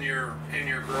terpenes in your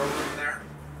grow room there?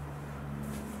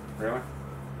 Really?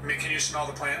 I mean, can you smell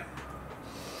the plant?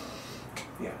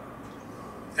 Yeah.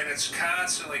 And it's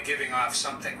constantly giving off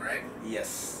something, right?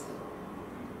 Yes.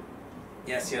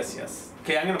 Yes, yes, yes.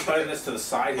 Okay, I'm going to put this to the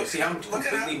side here. See how I'm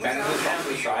completely bending this off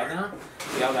to the side now?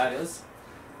 See how that is?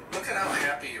 Look at how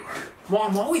happy you are. Well,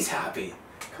 I'm always happy.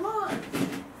 Come on.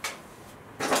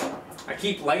 I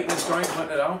keep lighting this joint,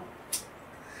 putting it out.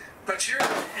 But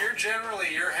you're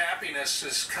generally, your happiness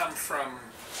has come from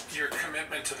your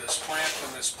commitment to this plant,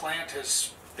 and this plant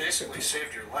has basically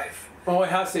saved your life. Oh, it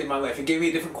has saved my life. It gave me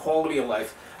a different quality of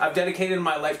life. I've dedicated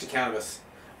my life to cannabis.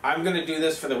 I'm going to do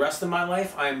this for the rest of my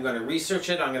life. I'm going to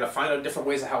research it. I'm going to find out different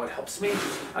ways of how it helps me.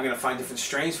 I'm going to find different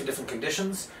strains for different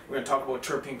conditions. We're going to talk about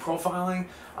terpene profiling.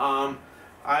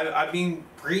 I've been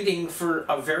breeding for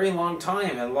a very long time,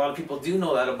 and a lot of people do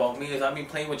know that about me, is I've been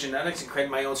playing with genetics and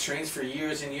creating my own strains for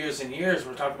years and years and years.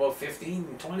 We're talking about 15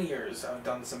 and 20 years I've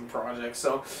done some projects.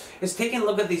 So it's taking a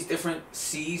look at these different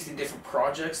seeds, the different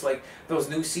projects, like those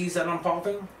new seeds that I'm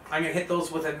popping. I'm going to hit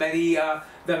those with a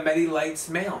the Medi Lights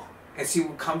male and see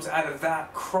what comes out of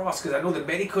that cross, because I know the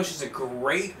Medi Kush is a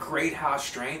great hash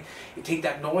strain. You take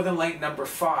that Northern Light number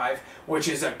 5, which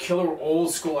is a killer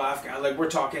old school Afghan, like we're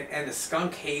talking, and the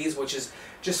Skunk Haze, which is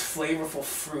just flavorful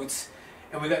fruits.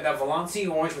 And we got that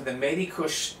Valencia Orange with the Medi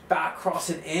Kush back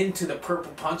crossing into the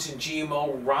Purple Punch and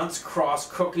GMO Runts Cross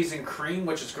Cookies and Cream,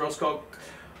 which is Girl Scout.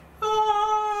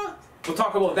 We'll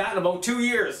talk about that in about 2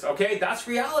 years, okay? That's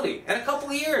reality, in a couple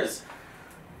of years.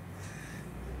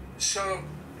 So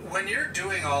when you're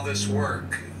doing all this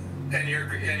work and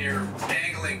you're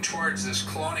angling towards this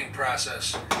cloning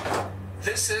process,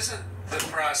 this isn't the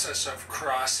process of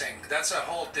crossing. That's a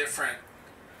whole different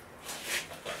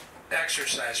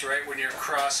exercise, right? When you're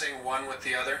crossing one with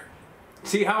the other.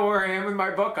 See how where I am in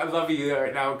my book? I love you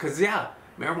right now, because yeah,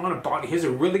 Marijuana Body. Here's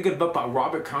a really good book by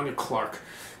Robert Conner Clark.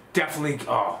 Definitely,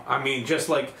 oh, I mean, just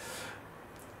like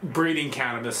breeding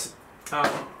cannabis.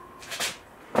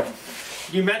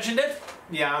 You mentioned it?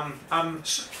 Yeah,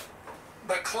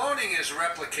 But cloning is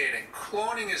replicating.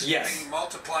 Cloning is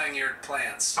multiplying your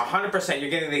plants. 100%. You're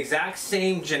getting the exact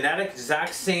same genetic,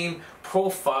 exact same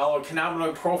profile or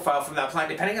cannabinoid profile from that plant,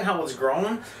 depending on how it's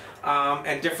grown,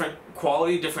 and different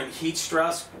quality, different heat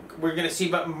stress. We're going to see,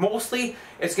 but mostly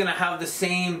it's going to have the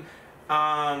same.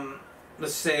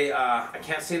 Let's say I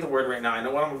can't say the word right now. I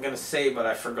know what I'm going to say, but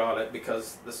I forgot it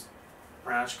because this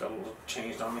branch got a little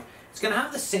changed on me. It's going to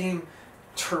have the same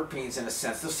terpenes in a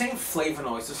sense, the same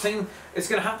flavonoids, the same. It's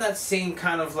going to have that same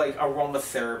kind of like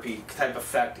aromatherapy type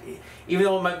effect, even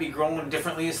though it might be grown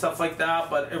differently and stuff like that.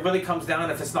 But it really comes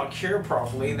down, if it's not cured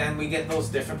properly, then we get those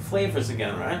different flavors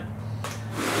again, right?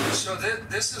 So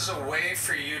this is a way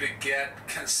for you to get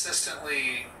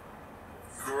consistently,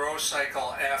 grow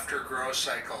cycle after grow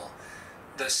cycle,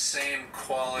 the same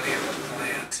quality of a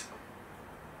plant,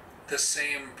 the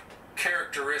same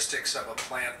characteristics of a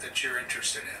plant that you're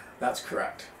interested in. That's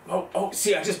correct. Oh,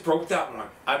 see, I just broke that one.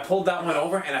 I pulled that one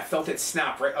over and I felt it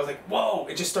snap, right? I was like, whoa,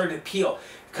 it just started to peel.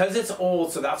 Because it's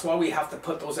old, so that's why we have to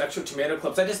put those extra tomato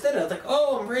clips. I just did it. I was like,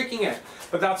 oh, I'm breaking it.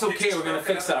 But that's okay. We're going to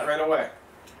fix that right away.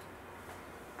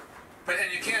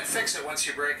 And you can't fix it once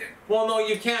you break it. Well, no,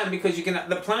 you can, because you can.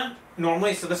 The plant,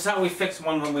 normally, so this is how we fix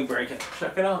one when we break it.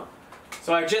 Check it out.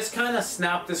 So I just kind of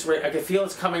snapped this right. I can feel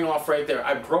it's coming off right there.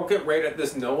 I broke it right at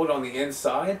this node on the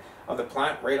inside of the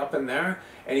plant, right up in there.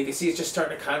 And you can see it's just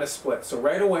starting to kind of split. So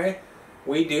right away,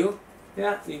 we do,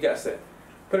 yeah, you guessed it,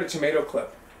 put a tomato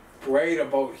clip right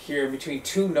about here between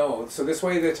two nodes. So this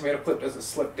way the tomato clip doesn't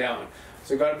slip down.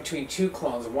 So we got it between two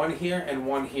clones, one here and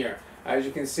one here. As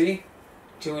you can see,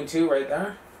 2 and 2 right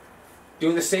there.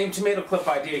 Doing the same tomato clip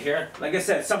idea here. Like I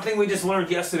said, something we just learned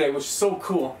yesterday, which is so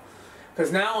cool.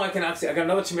 Because now I can actually, I got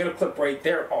another tomato clip right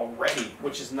there already,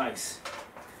 which is nice.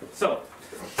 So,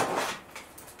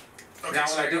 Okay, Now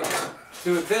so when I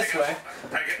do it this way,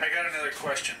 I got another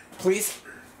question. please.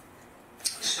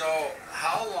 So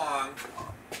how long,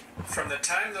 from the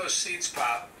time those seeds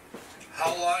pop,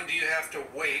 how long do you have to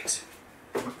wait?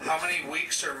 How many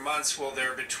weeks or months will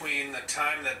there between the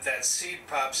time that that seed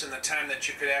pops and the time that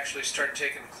you could actually start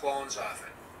taking clones off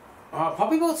it?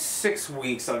 Probably about 6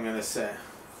 weeks, I'm gonna say.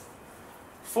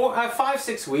 5,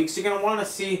 6 weeks. You're gonna want to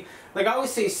see, like I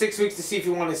always say, 6 weeks to see if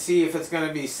you want to see if it's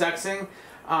gonna be sexing.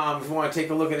 If you want to take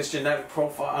a look at its genetic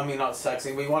profile, I mean not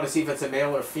sexing, but you want to see if it's a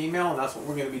male or female, and that's what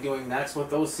we're gonna be doing next with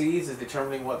those seeds, is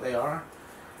determining what they are.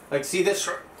 Like, see this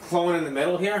clone in the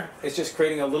middle here? It's just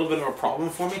creating a little bit of a problem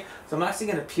for me. So I'm actually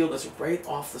gonna peel this right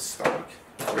off the stalk,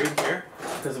 right here,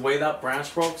 because the way that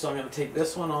branch broke. So I'm gonna take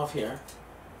this one off here.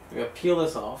 I'm gonna peel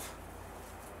this off.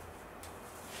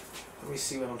 Let me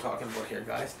see what I'm talking about here,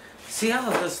 guys. See how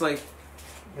this, like,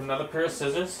 another pair of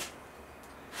scissors?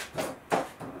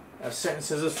 I have certain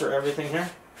scissors for everything here.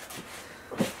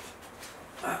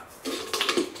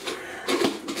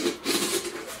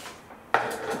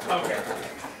 Okay.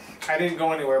 I didn't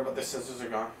go anywhere, but the scissors are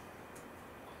gone.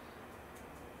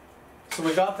 So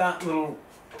we got that little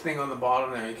thing on the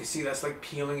bottom there. You can see that's like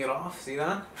peeling it off. See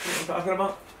that? What I'm talking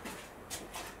about?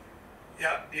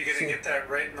 Yep, you're gonna get that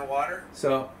right in the water.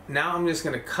 So now I'm just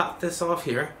gonna cut this off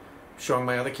here, showing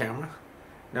my other camera.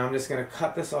 Now I'm just gonna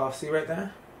cut this off. See right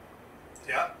there?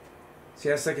 Yep. See,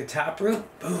 that's like a taproot.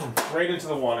 Boom, right into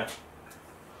the water.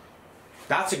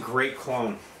 That's a great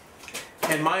clone.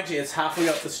 And mind you, it's halfway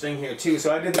up the string here too.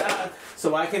 So I did that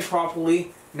so I can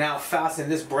properly now fasten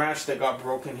this branch that got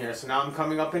broken here. So now I'm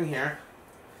coming up in here.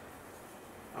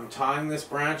 I'm tying this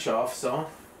branch off so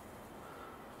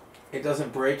it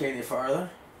doesn't break any farther.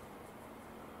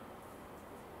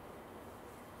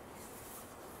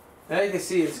 Now you can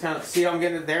see it's kind of, see how I'm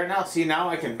getting it there now? See, now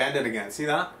I can bend it again. See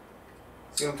that?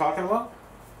 See what I'm talking about?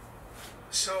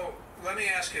 So let me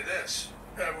ask you this.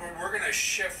 We're going to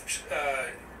shift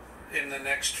in the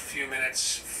next few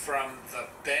minutes from the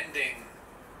bending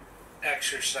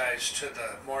exercise to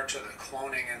the more to the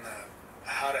cloning and the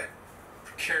how to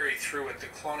carry through with the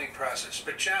cloning process.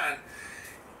 But John,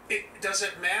 does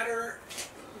it matter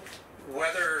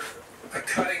whether a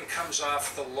cutting comes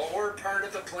off the lower part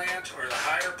of the plant or the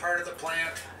higher part of the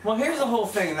plant? Well, here's the whole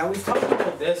thing. Now, we've talked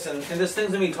about this, and this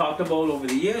thing's been talked about over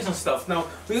the years and stuff. Now,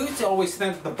 we used to always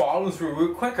think that the bottoms would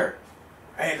root quicker.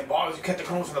 Hey, the bottoms, you cut the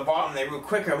clones from the bottom, they root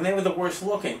quicker, and they were the worst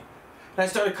looking. And I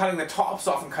started cutting the tops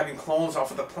off and cutting clones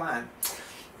off of the plant.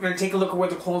 And then take a look at where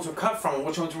the clones were cut from, and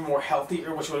which ones were more healthy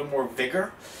or which ones were more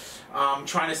vigor.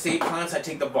 Trying to save plants, I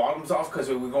take the bottoms off because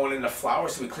we were going into flower,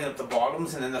 so we clean up the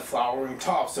bottoms and then the flowering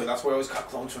tops. So that's why I always cut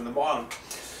clones from the bottom.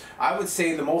 I would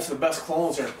say the best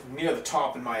clones are near the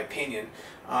top, in my opinion,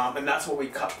 and that's what we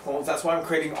cut clones. That's why I'm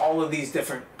creating all of these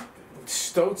different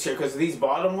stoats here, because these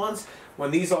bottom ones,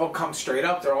 when these all come straight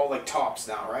up, they're all like tops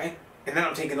now, right? And then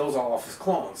I'm taking those all off as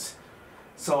clones.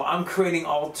 So I'm creating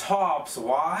all tops.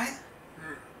 Why?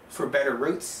 For better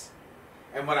roots.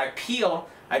 And when I peel,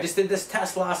 I just did this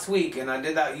test last week, and I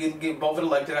did that. Boveda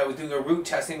liked it. I was doing a root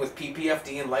testing with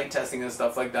PPFD and light testing and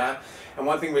stuff like that. And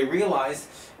one thing we realized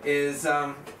is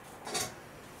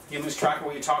you lose track of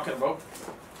what you're talking about.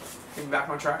 Get me back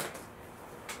on track.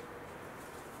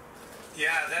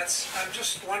 Yeah, I'm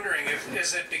just wondering,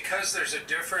 is it because there's a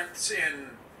difference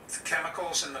in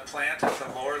chemicals in the plant at the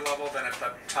lower level than at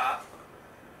the top?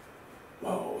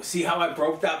 Whoa, see how I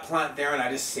broke that plant there and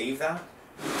I just saved that?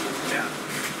 Yeah.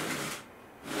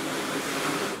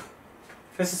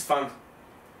 This is fun.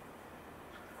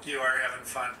 You are having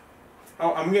fun.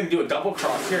 Oh, I'm going to do a double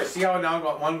cross here. See how I now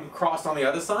got one crossed on the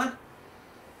other side?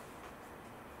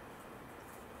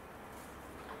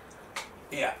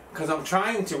 Yeah, because I'm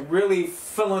trying to really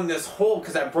fill in this hole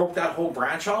because I broke that whole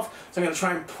branch off. So I'm going to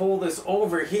try and pull this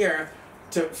over here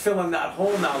to fill in that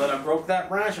hole now that I broke that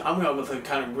branch. I'm going to be able to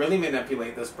kind of really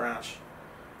manipulate this branch.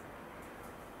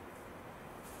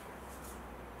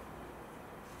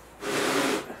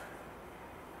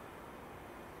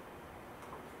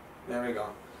 There we go.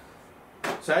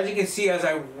 So as you can see, as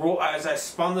I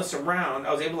spun this around,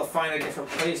 I was able to find a different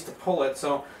place to pull it.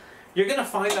 So you're going to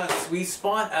find that sweet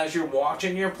spot as you're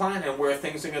watching your plant and where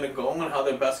things are going to go and how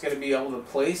they're best going to be able to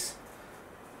place.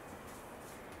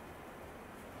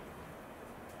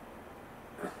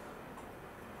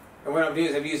 And what I'm doing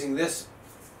is I'm using this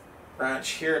branch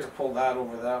here to pull that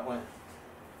over that way.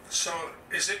 So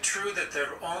is it true that the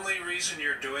only reason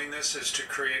you're doing this is to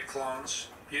create clones?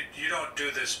 You don't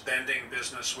do this bending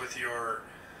business with your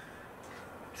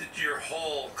your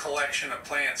whole collection of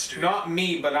plants, do you? Not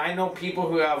me, but I know people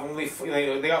who have only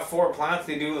they got 4 plants.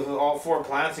 They do all 4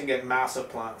 plants and get massive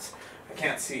plants. I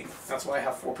can't see. That's why I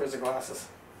have 4 pairs of glasses.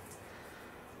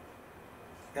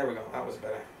 There we go. That was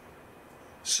better.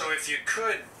 So if you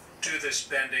could do this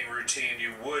bending routine,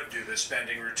 you would do this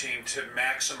bending routine to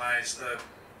maximize the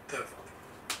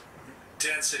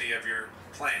density of your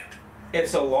plant.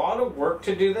 It's a lot of work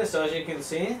to do this, as you can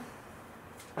see.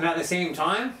 And at the same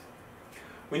time,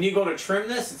 when you go to trim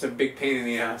this, it's a big pain in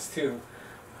the ass too.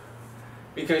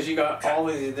 Because you got all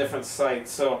of these different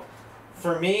sites. So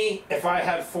for me, if I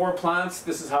had 4 plants,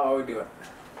 this is how I would do it.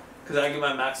 Because I get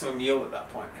my maximum yield at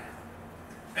that point.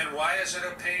 And why is it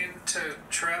a pain to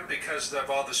trim? Because of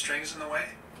all the strings in the way?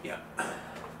 Yeah.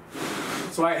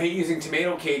 That's why I hate using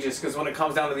tomato cages, because when it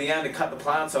comes down to the end to cut the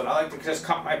plants out, I like to just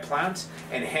cut my plant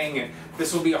and hang it.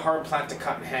 This will be a hard plant to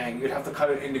cut and hang. You'd have to cut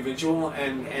it individual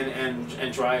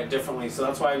and dry it differently. So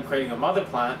that's why I'm creating a mother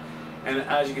plant. And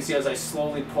as you can see, as I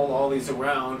slowly pull all these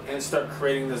around and start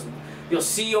creating this, you'll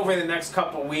see over the next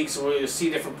couple of weeks where you'll see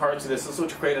different parts of this. This will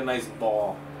create a nice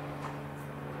ball.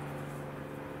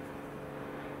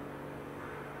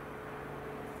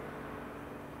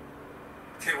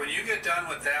 Okay, when you get done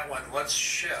with that one, let's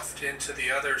shift into the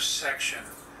other section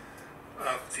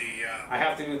of the... I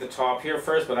have to do the top here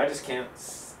first, but I just can't...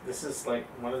 This is like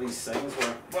one of these things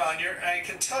where... Well, and I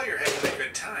can tell you're having a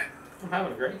good time. I'm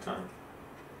having a great time.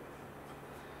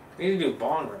 I need to do a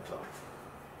bond rip though.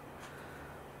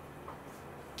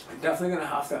 I'm definitely going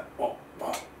to have to...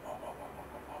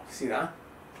 See that?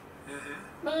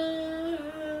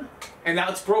 Mm-hmm. And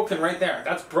that's broken right there.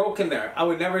 That's broken there. I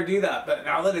would never do that. But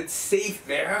now that it's safe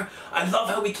there, I love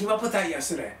how we came up with that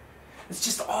yesterday. It's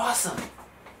just awesome.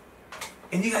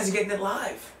 And you guys are getting it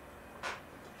live.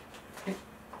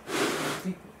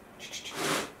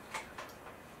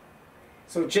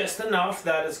 So just enough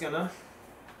that is gonna...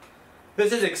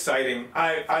 This is exciting.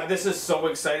 This is so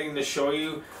exciting to show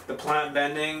you the plant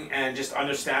bending and just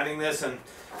understanding this and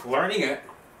learning it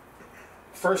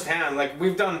firsthand. Like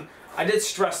we've done... I did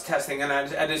stress testing and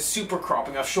I did super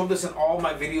cropping. I've showed this in all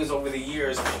my videos over the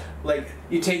years. Like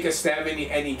you take a stem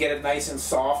and you get it nice and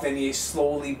soft and you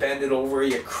slowly bend it over.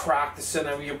 You crack the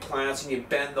center of your plants and you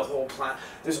bend the whole plant.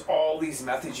 There's all these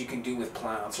methods you can do with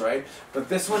plants, right? But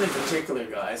this one in particular,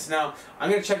 guys. Now I'm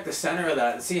gonna check the center of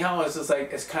that and see how it's just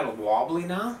like it's kind of wobbly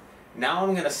now. Now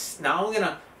I'm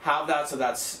gonna have that so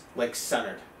that's like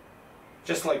centered,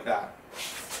 just like that.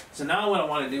 So now what I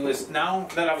want to do is, now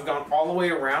that I've gone all the way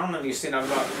around, and you've seen I've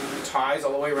got ties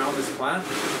all the way around this plant,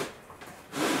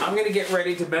 I'm going to get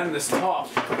ready to bend this top.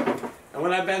 And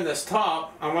when I bend this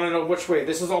top, I want to know which way.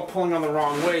 This is all pulling on the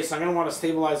wrong way, so I'm going to want to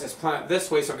stabilize this plant this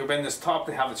way so I can bend this top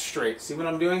to have it straight. See what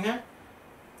I'm doing here?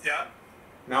 Yeah.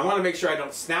 Now I want to make sure I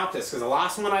don't snap this, because the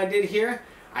last one I did here,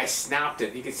 I snapped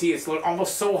it. You can see it's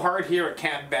almost so hard here it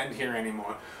can't bend here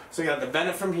anymore. So you have to bend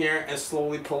it from here and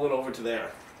slowly pull it over to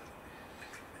there.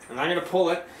 And I'm going to pull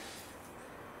it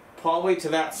probably to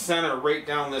that center right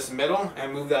down this middle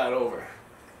and move that over.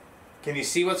 Can you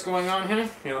see what's going on here?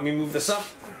 Here, let me move this up.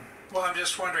 Well, I'm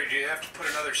just wondering, do you have to put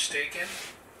another stake in?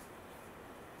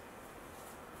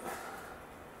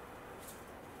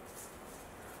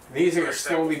 These are going to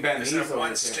slowly bend these over. Is that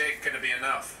one stake going to be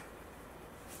enough?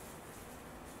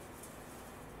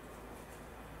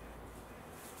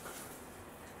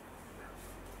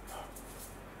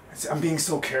 I'm being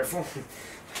so careful.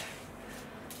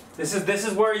 This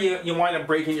is where you wind up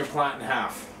breaking your plant in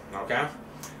half, okay?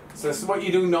 So this is what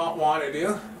you do not want to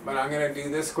do, but I'm going to do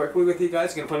this quickly with you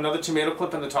guys. You're going to put another tomato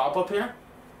clip in the top up here.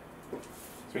 So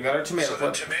we got our tomato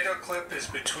clip. So the tomato clip is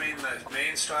between the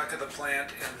main stalk of the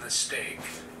plant and the stake.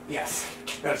 Yes.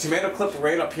 Got a tomato clip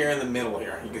right up here in the middle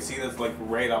here. You can see that's like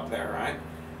right up there, right?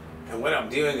 And what I'm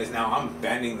doing is now I'm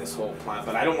bending this whole plant,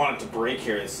 but I don't want it to break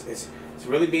here. It's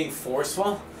really being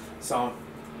forceful, so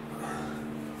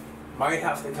might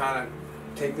have to kind of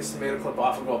take this tomato clip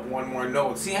off and go up one more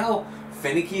node. See how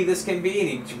finicky this can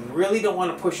be? And you really don't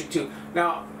want to push it too.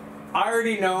 Now, I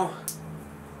already know,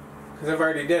 because I've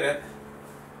already did it,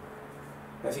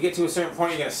 that if you get to a certain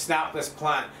point, you're going to snap this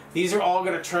plant. These are all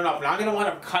going to turn up. Now I'm going to wind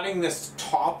up cutting this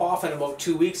top off in about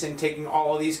 2 weeks and taking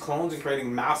all of these clones and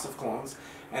creating massive clones,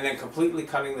 and then completely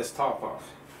cutting this top off.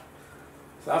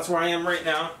 So that's where I am right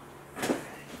now.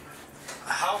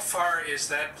 How far is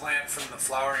that plant from the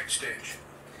flowering stage?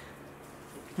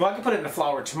 Well, I can put it in the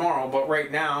flower tomorrow, but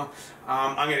right now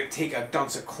I'm going to take a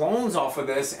bunch of clones off of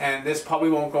this, and this probably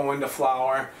won't go into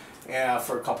flower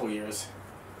for a couple years.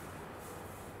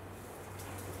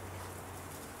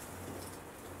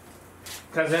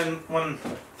 Because then when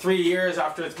 3 years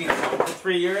after it's been flowered for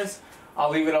 3 years, I'll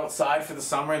leave it outside for the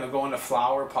summer and it'll go into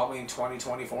flower probably in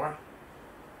 2024.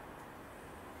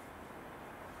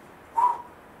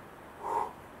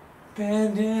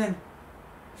 Bend in.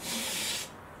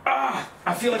 Ah,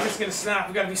 I feel like it's gonna snap.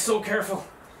 We gotta be so careful.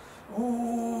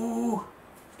 Ooh,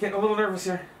 getting a little nervous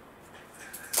here.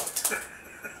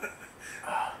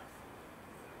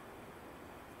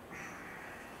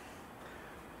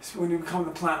 So when you become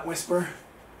the plant whisperer.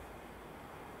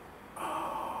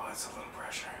 Oh, that's a little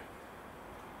pressure.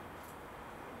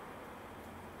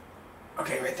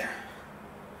 Okay, right there.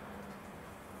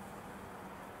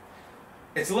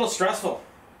 It's a little stressful.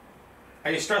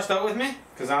 Are you stressed out with me?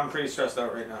 Because I'm pretty stressed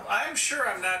out right now. I'm sure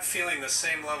I'm not feeling the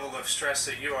same level of stress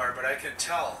that you are, but I can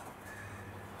tell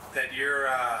that your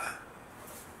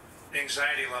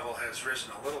anxiety level has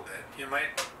risen a little bit. You might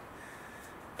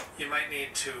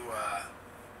need to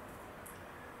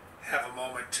have a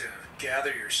moment to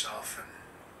gather yourself and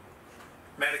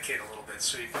medicate a little bit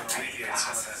so you can alleviate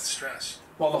some of that stress.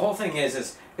 Well, the whole thing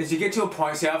is you get to a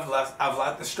point, see, I've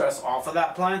let the stress off of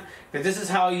that plant, but this is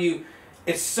how you,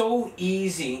 it's so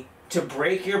easy to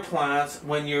break your plants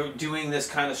when you're doing this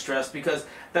kind of stress, because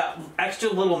that extra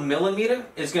little millimeter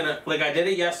is gonna, like I did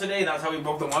it yesterday, and that's how we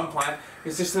broke the one plant,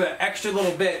 it's just that extra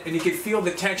little bit, and you can feel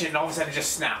the tension, and all of a sudden it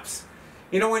just snaps.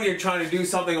 You know when you're trying to do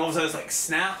something, all of a sudden it's like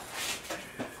snap?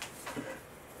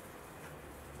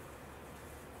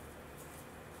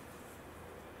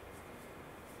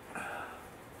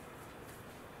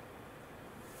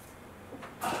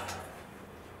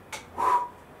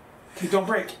 Okay, don't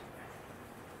break.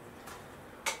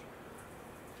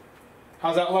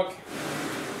 How's that look?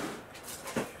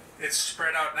 It's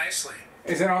spread out nicely.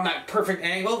 Is it on that perfect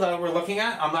angle that we're looking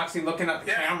at? I'm actually looking at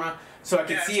the camera so I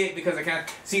can see it, because I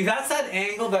can't. See, that's that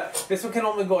angle that this one can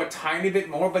only go a tiny bit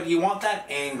more, but you want that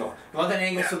angle. You want that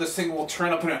angle so this thing will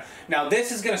turn up. Now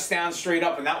this is going to stand straight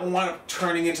up, and that will wind up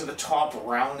turning into the top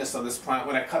roundness of this plant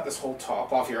when I cut this whole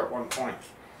top off here at one point.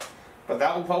 But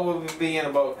that will probably be in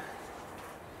about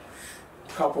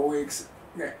a couple weeks.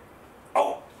 Okay.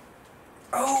 Oh,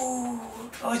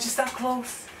 it's just that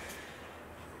close.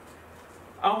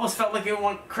 I almost felt like it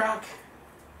won't crack.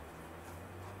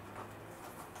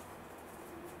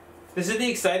 This is the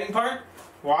exciting part.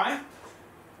 Why?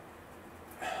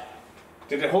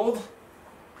 Did it hold?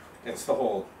 It's the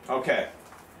hold. Okay.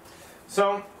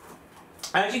 So,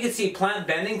 as you can see, plant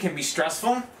bending can be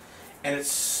stressful, and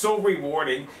it's so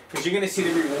rewarding, because you're going to see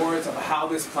the rewards of how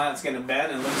this plant's going to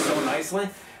bend and look so nicely.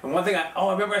 And one thing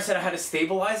I remember I said I had to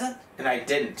stabilize it, and I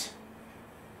didn't.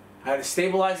 I had to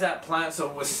stabilize that plant so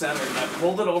it was centered, and I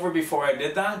pulled it over before I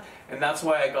did that, and that's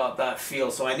why I got that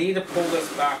feel. So I need to pull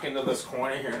this back into this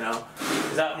corner here now.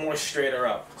 Is that more straighter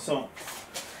up? So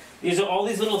these are all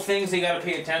these little things that you got to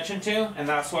pay attention to, and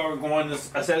that's why we're going this.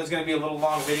 I said it's going to be a little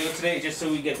long video today, just so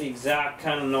we get the exact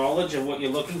kind of knowledge of what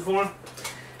you're looking for.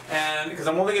 And because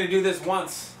I'm only going to do this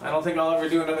once, I don't think I'll ever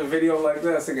do another video like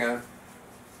this again.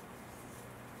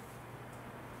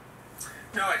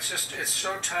 No, it's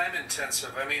so time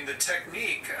intensive. I mean, the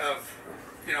technique of,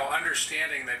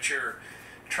 understanding that you're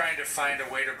trying to find a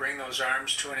way to bring those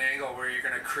arms to an angle where you're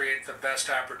going to create the best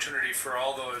opportunity for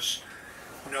all those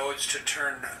nodes to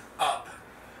turn up.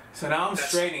 So now I'm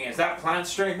straightening it. Is that plant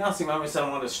straight now? See, Mommy said I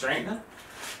want to straighten it?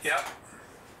 Yep.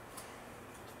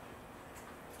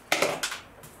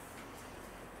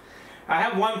 I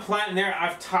have one plant in there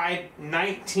I've tied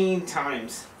 19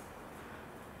 times.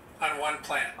 On one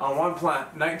plant? On one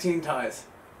plant, 19 ties.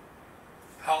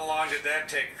 How long did that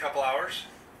take? A couple hours?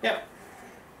 Yep.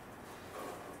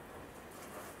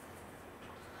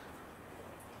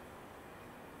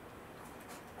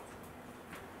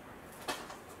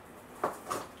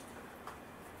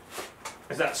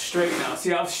 Is that straight now? See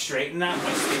how I've straightened that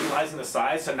by stabilizing the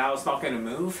sides, so now it's not going to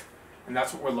move? And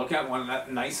that's what we're looking at, when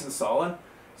that's nice and solid.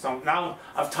 So now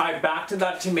I've tied back to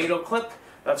that tomato clip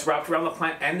that's wrapped around the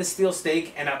plant and the steel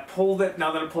stake, and I've pulled it,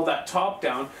 now that I pulled that top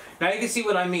down, now you can see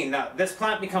what I mean. Now this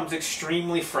plant becomes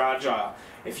extremely fragile.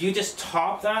 If you just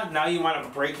top that, now you wind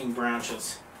up breaking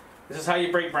branches. This is how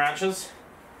you break branches,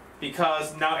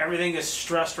 because now everything is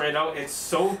stressed right out. It's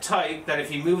so tight that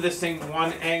if you move this thing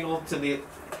one angle to the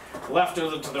left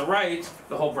or to the right,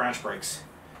 the whole branch breaks.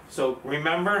 So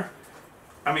remember,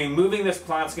 moving this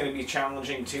plant's going to be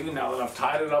challenging too, now that I've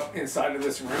tied it up inside of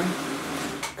this room.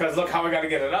 Because look how I got to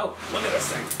get it out. Look at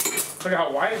this thing. Look at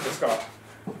how wide this got.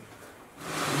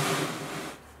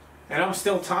 And I'm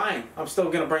still tying. I'm still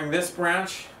going to bring this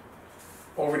branch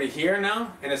over to here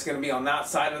now, and it's going to be on that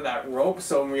side of that rope.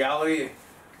 So in reality,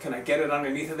 can I get it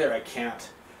underneath of there? I can't.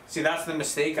 See, that's the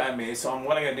mistake I made. So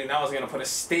what I'm going to do now is I'm going to put a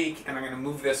stake, and I'm going to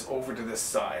move this over to this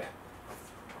side.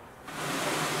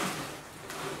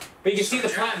 But you can see the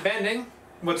plant bending.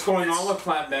 What's going on with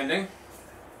plant bending?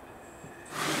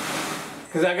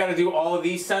 Because I got to do all of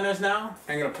these centers now.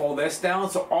 I'm going to pull this down.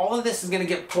 So all of this is going to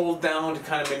get pulled down to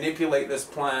kind of manipulate this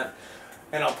plant.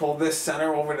 And I'll pull this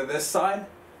center over to this side.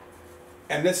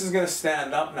 And this is going to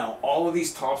stand up now. All of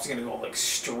these tops are going to go like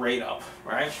straight up,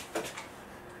 right?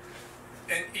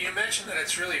 And you mentioned that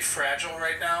it's really fragile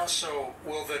right now. So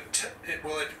will it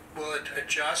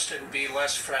adjust and be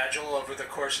less fragile over the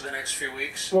course of the next few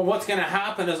weeks? Well, what's going to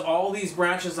happen is all these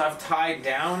branches I've tied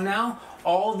down now,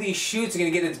 all these shoots are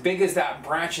going to get as big as that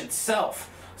branch itself.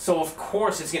 So of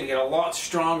course it's going to get a lot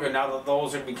stronger now that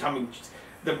those are becoming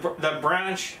the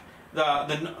branch.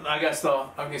 I guess I'm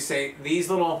going to say these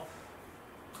little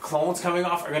clones coming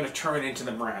off are going to turn into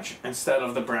the branch instead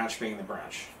of the branch being the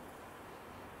branch.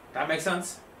 That makes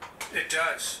sense? It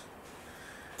does.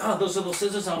 Oh, those little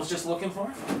scissors I was just looking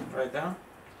for. Right down.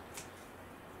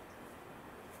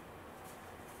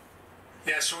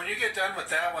 Yeah, so when you get done with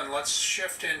that one, let's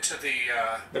shift into the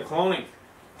cloning.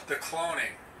 The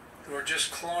cloning. We're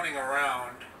just cloning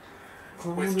around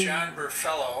with John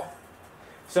Burfellow.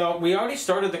 So we already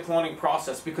started the cloning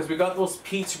process because we got those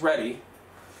peats ready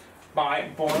by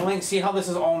boiling. See how this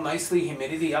is all nicely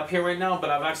humidity up here right now, but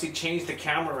I've actually changed the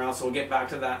camera around, so we'll get back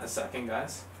to that in a second,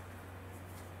 guys.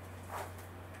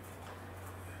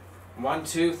 1,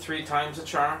 2, 3 times the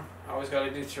charm. Always got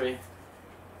to do 3.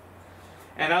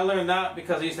 And I learned that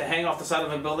because I used to hang off the side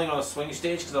of a building on a swing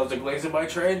stage because I was a glazer by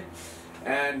trade.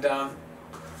 And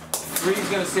 3 is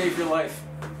going to save your life.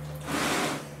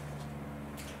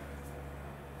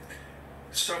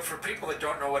 So for people that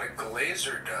don't know what a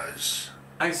glazer does...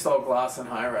 I install glass in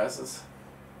high rises.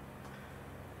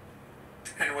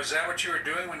 And was that what you were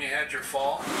doing when you had your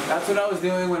fall? That's what I was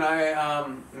doing when I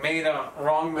made a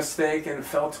wrong mistake and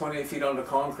fell 28 feet onto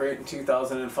concrete in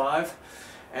 2005.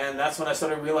 And that's when I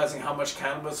started realizing how much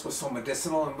cannabis was so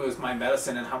medicinal and was my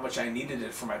medicine and how much I needed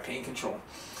it for my pain control.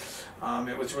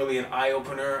 It was really an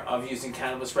eye-opener of using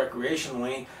cannabis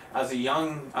recreationally as a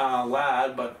young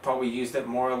lad, but probably used it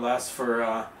more or less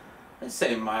for, let's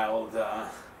say, mild.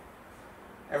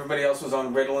 Everybody else was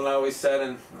on Ritalin, I always said,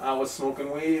 and I was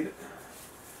smoking weed.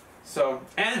 So,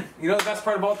 and you know the best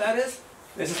part about that is?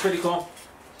 This is pretty cool.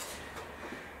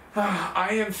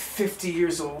 I am 50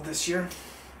 years old this year.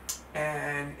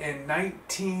 And in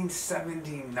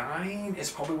 1979 is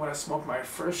probably when I smoked my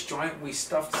first joint. We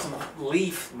stuffed some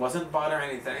leaf, wasn't bought or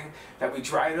anything, that we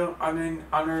dried out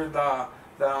under the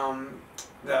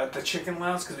chicken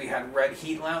lamps because we had red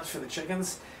heat lamps for the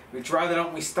chickens. We dried it out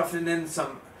and we stuffed it in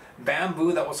some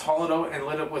bamboo that was hollowed out and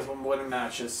lit it with wooden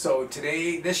matches. So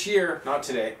this year's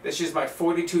my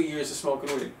 42 years of smoking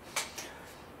weed.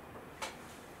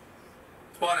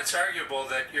 Well, and it's arguable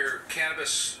that your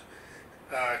cannabis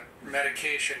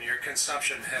medication, your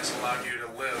consumption has allowed you to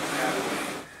live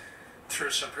happily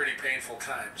through some pretty painful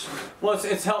times. Well,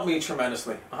 it's helped me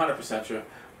tremendously, 100% true.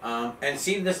 And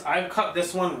see this, I've cut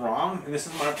this one wrong, and this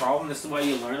is my problem. This is why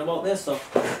you learn about this. So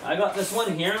I got this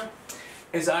one here.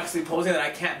 Is actually posing that I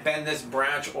can't bend this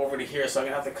branch over to here, so I'm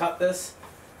gonna have to cut this,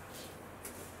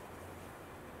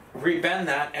 rebend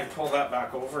that, and pull that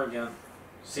back over again.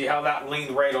 See how that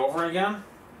leaned right over again?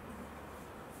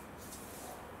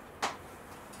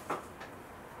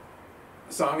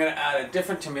 So I'm going to add a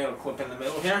different tomato clip in the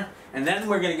middle here. And then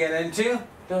we're going to get into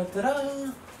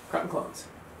cutting clones.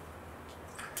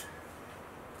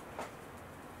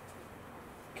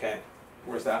 Okay,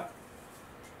 where's that?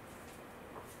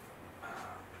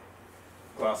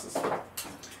 Glasses.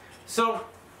 So,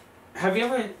 have you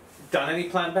ever done any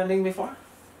plant bending before?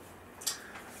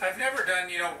 I've never done,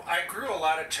 I grew a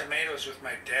lot of tomatoes with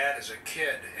my dad as a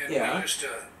kid. And we used to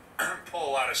pull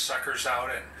a lot of suckers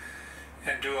out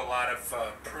and do a lot of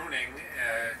pruning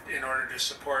in order to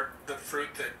support the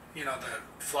fruit that, the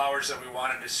flowers that we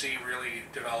wanted to see really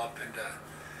develop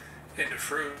into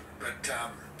fruit. But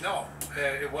no,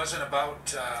 it wasn't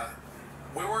about,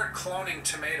 we weren't cloning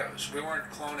tomatoes. We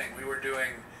weren't cloning. We were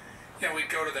doing, we'd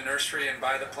go to the nursery and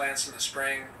buy the plants in the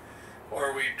spring,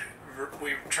 or we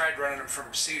tried running them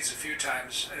from seeds a few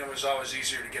times, and it was always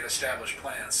easier to get established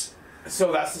plants.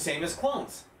 So that's the same as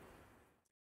clones.